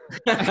feet?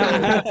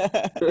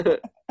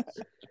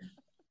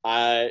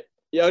 I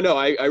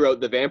wrote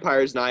the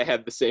vampires and I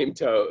have the same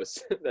toes.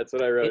 That's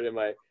what I wrote in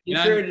my. You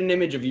shared an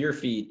image of your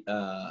feet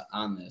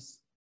on this,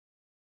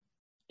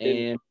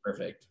 and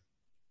perfect.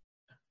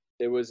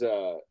 It was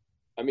I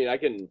mean, I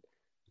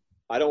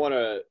don't want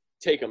to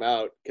take them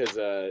out because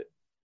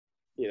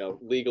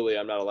legally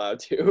I'm not allowed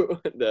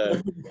to.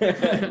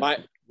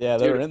 Yeah,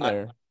 they're in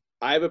there.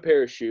 I have a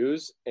pair of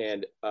shoes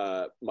and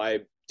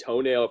my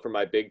toenail from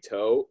my big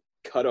toe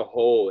cut a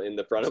hole in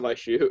the front of my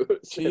shoes.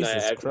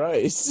 Jesus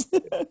Christ.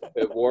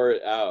 It wore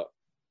it out.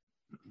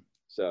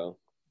 So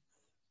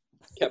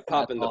kept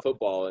popping the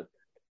football. And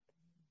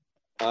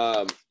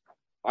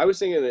I was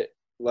thinking that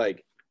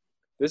like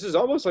this is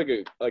almost like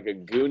a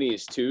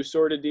Goonies 2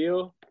 sort of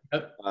deal.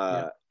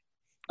 I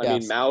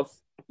mean mouth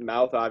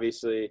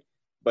obviously,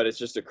 but it's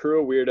just a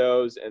crew of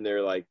weirdos and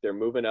they're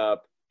moving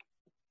up,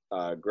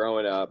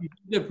 growing up.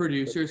 The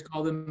producers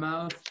call them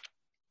Mouth.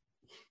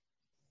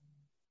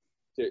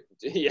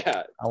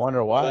 Yeah. I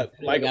wonder why.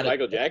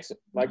 Michael Jackson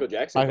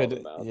called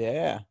him out.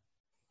 Yeah.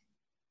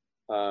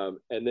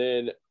 And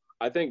then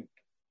I think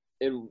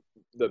in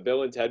the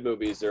Bill and Ted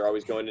movies, they're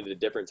always going into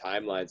different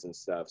timelines and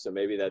stuff. So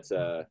maybe that's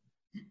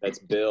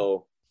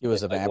Bill. He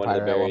was a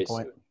vampire at one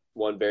point.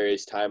 One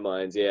various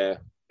timelines, yeah,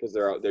 because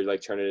they're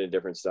like turning into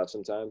different stuff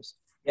sometimes.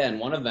 Yeah, and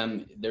one of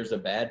them, there's a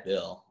bad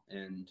Bill,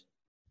 and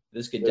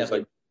this could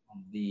definitely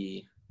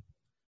be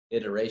the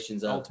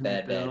iterations of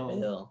Ultimate Bad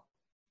Bill.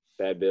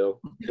 Bad Bill,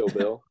 Kill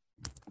Bill.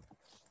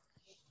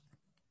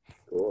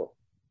 Cool.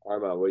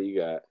 Arma, what do you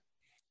got?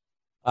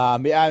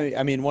 Yeah,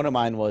 I mean, one of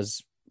mine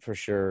was for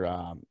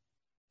sure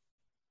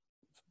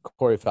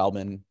Corey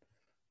Feldman.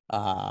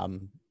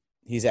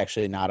 He's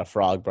actually not a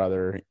frog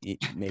brother.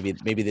 Maybe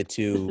the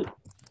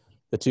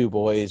two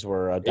boys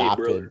were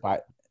adopted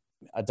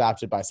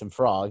by some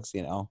frogs,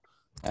 and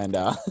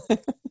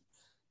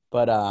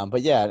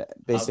but yeah,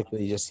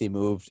 basically just he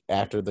moved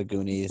after the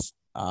Goonies,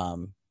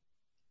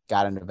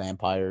 got into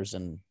vampires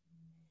and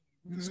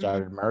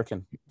started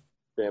American.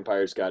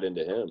 Vampires got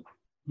into him.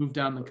 Moved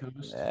down the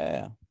coast.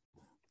 Yeah.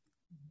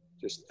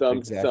 Just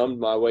thumbed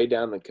my way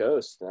down the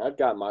coast, and I'd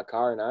got my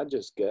car, and I'd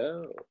just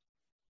go.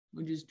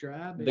 We just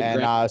drive it.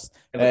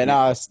 And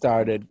I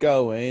started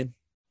going.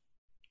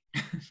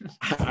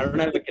 I don't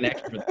have a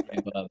connection with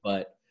him,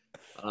 but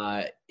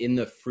in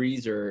the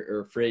freezer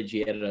or fridge, he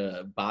had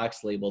a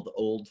box labeled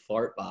 "Old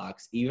Fart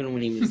Box." Even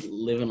when he was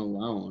living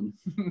alone,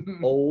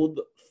 Old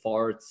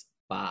Farts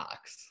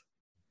Box.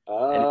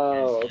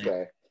 Oh,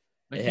 okay.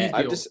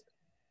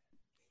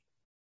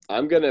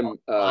 I'm gonna.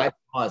 I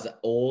pause.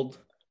 Old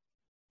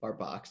Fart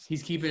Box.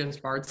 He's keeping his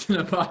farts in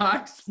a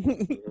box.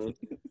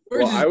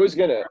 Well, I was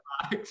gonna.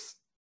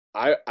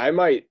 I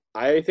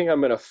think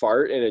I'm gonna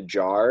fart in a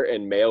jar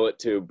and mail it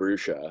to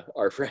Brusha,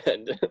 our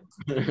friend.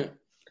 I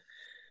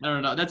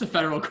don't know. That's a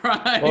federal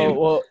crime.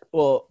 Well.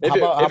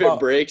 If it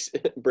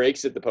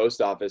breaks at the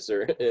post office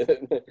or.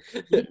 It'd be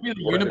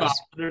the Unabomber.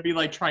 It'd be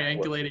like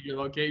triangulating your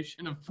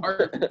location of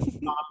fart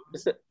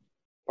bombs.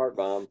 Fart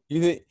bomb.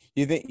 You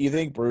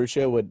think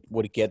Brusha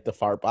would get the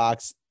fart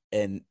box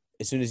and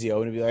as soon as he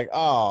opened it, be like,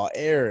 "Oh,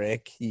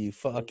 Eric, you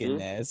fucking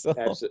asshole."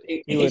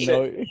 Absolutely. He would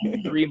know.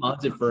 3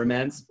 months it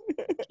ferments,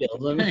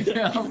 kills him.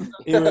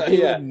 He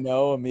would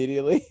know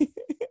immediately.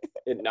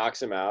 It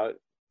knocks him out,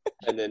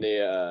 and then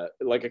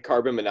like a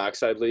carbon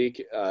monoxide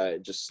leak,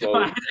 just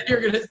slowly.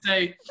 You're gonna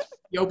say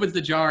he opens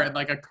the jar and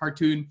like a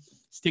cartoon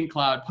stink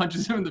cloud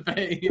punches him in the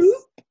face.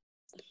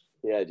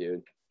 Yeah,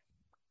 dude.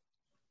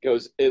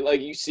 Goes it like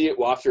you see it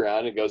waft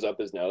around and goes up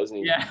his nose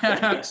and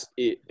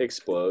he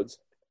explodes.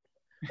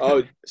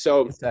 Oh,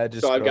 so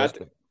I've got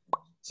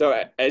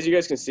so as you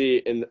guys can see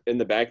in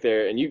the back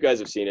there, and you guys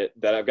have seen it,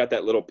 that I've got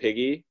that little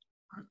piggy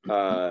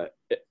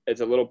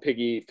It's a little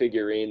piggy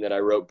figurine that I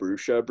wrote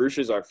Brusha.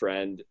 Brusha's our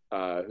friend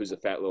who's a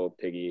fat little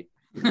piggy.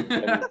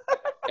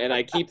 And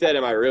I keep that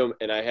in my room.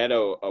 And I had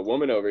a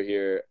woman over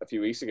here a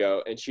few weeks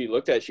ago, and she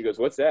looked at it. She goes,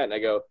 "What's that?" And I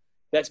go,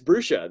 "That's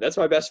Brusha. That's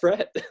my best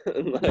friend."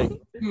 Like,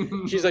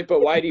 she's like,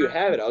 "But why do you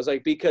have it?" I was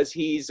like, "Because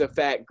he's a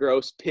fat,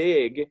 gross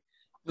pig,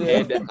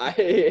 and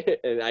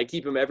I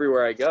keep him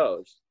everywhere I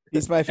go."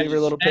 He's my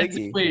favorite little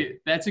piggy. Wait,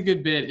 that's a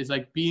good bit. Is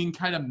like being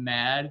kind of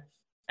mad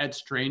at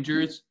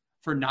strangers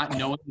for not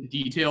knowing the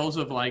details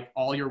of like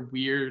all your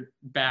weird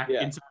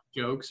inside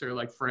jokes or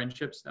like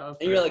friendship stuff.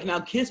 And you're like, now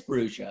kiss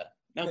Brusha.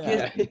 Now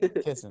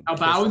kiss him. Now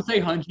bow and say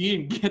Hunji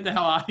and get the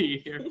hell out of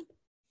here.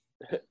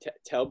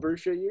 Tell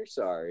Brusha you're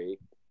sorry.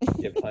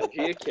 Give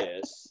Hunji a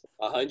kiss,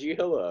 a Hunji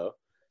hello,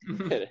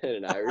 and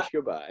an Irish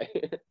goodbye.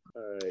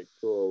 All right,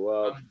 cool.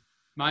 Well,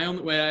 my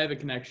only way I have a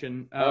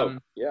connection.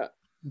 Yeah.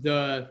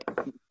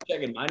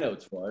 Checking my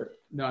notes for it.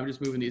 No, I'm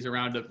just moving these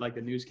around to like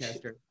a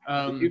newscaster.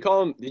 Did you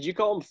call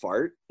him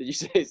fart? Did you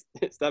say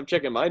stop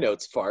checking my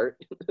notes,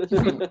 fart?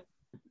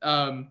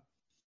 I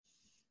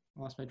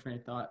lost my train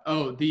of thought.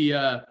 Oh,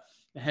 the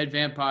head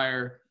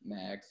vampire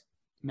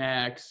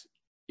Max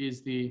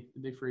is did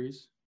they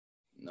freeze?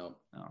 No.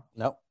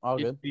 Nope. All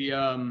good.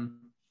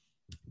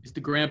 It's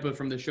the grandpa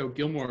from the show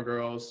Gilmore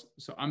Girls.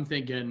 So I'm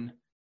thinking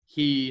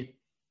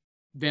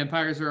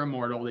vampires are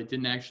immortal. They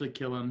didn't actually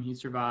kill him. He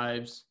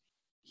survives.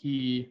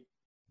 A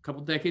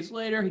couple decades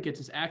later, he gets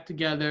his act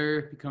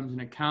together, becomes an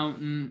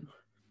accountant.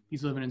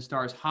 He's living in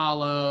Stars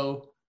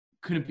Hollow.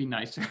 Couldn't be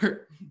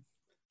nicer.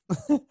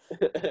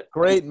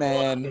 Great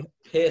man. I'm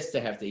pissed to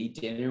have to eat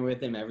dinner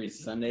with him every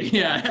Sunday.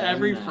 Yeah,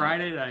 every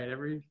Friday night.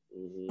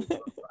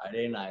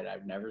 Friday night.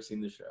 I've never seen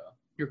the show.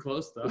 You're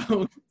close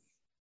though.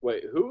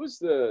 Wait, who was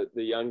the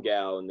young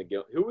gal in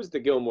who was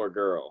the Gilmore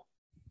Girl?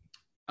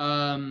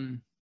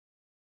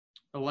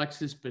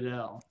 Alexis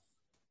Bledel.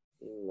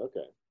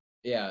 Okay.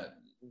 Yeah.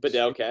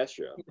 Fidel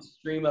Castro.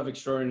 Stream of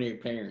extraordinary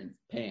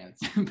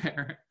pants.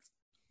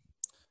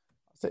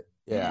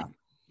 Yeah.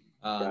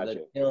 Gotcha.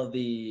 The Tale of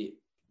the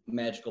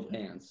Magical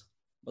Pants.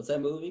 What's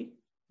that movie?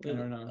 I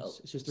don't know. Oh.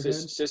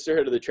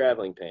 Sisterhood of the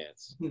Traveling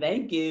Pants.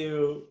 Thank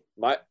you.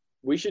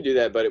 We should do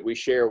that, but we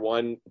share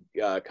one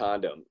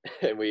condom,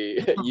 and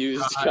we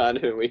use the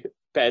condom and we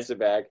pass it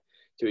back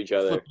to each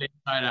other. Flip it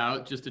inside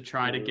out just to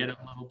try to get a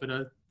little bit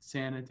of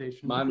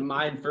sanitation.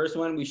 My first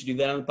one, we should do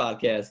that on the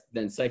podcast.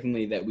 Then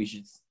secondly, that we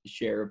should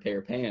share a pair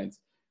of pants.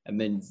 And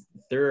then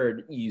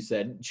third, you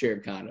said share a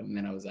condom, and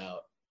then I was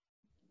out.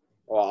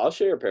 Well, I'll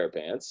share a pair of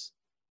pants,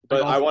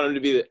 but I want him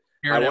to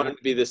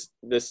be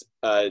this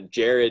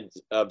Jared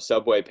of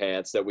Subway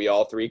pants that we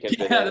all three can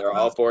fit in, or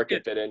all four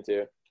can fit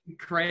into.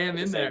 Cram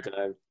in there.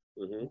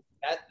 Mm-hmm.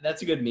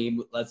 That's a good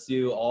meme. Let's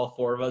do all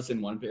four of us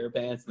in one pair of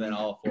pants, and then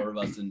all four of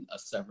us in a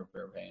separate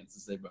pair of pants to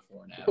say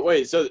before and after.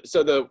 Wait, so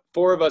the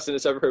four of us in a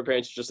separate pair of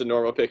pants is just a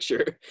normal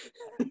picture?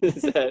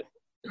 Is that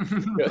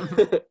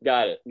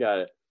got it?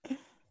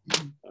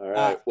 All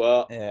right.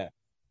 Well, yeah.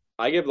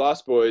 I give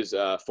Lost Boys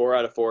 4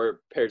 out of 4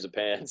 pairs of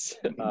pants.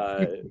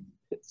 I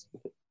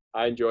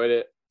enjoyed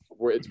it.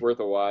 It's worth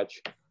a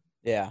watch.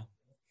 Yeah.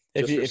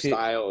 Just for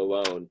style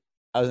alone.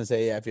 I was gonna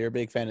say, yeah, if you're a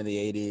big fan of the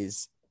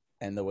 80s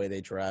and the way they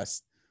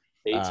dressed.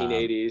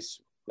 1880s,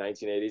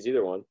 1980s,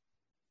 either one.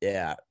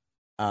 Yeah.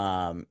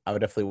 I would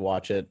definitely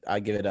watch it. I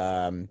give it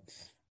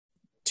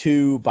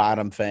 2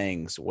 bottom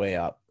fangs way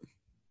up.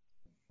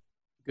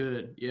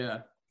 Good,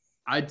 yeah.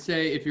 I'd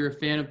say if you're a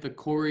fan of the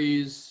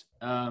Coreys,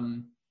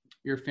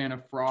 you're a fan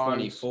of Frogs.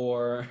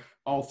 24.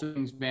 All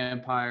things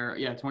vampire.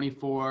 Yeah,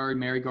 24,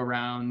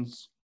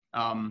 merry-go-rounds,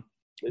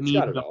 It's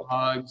got it all.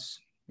 dogs.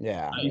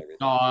 Yeah.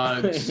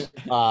 Dogs.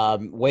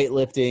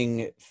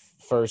 Weightlifting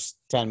first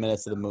 10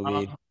 minutes of the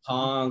movie.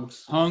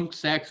 Honks. Punk,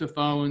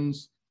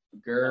 saxophones.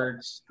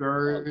 Girds.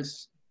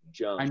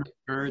 Junk.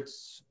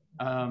 Girts.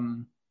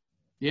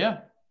 Yeah.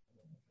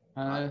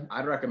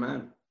 I'd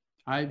recommend.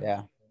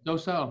 Yeah.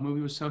 So.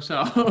 Movie was so.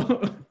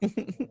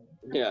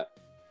 Yeah.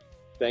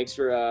 Thanks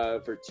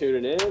for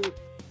tuning in.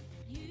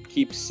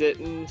 Keep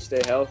sitting,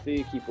 stay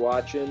healthy, keep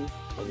watching,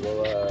 and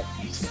we'll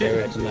Stay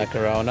away from that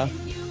corona.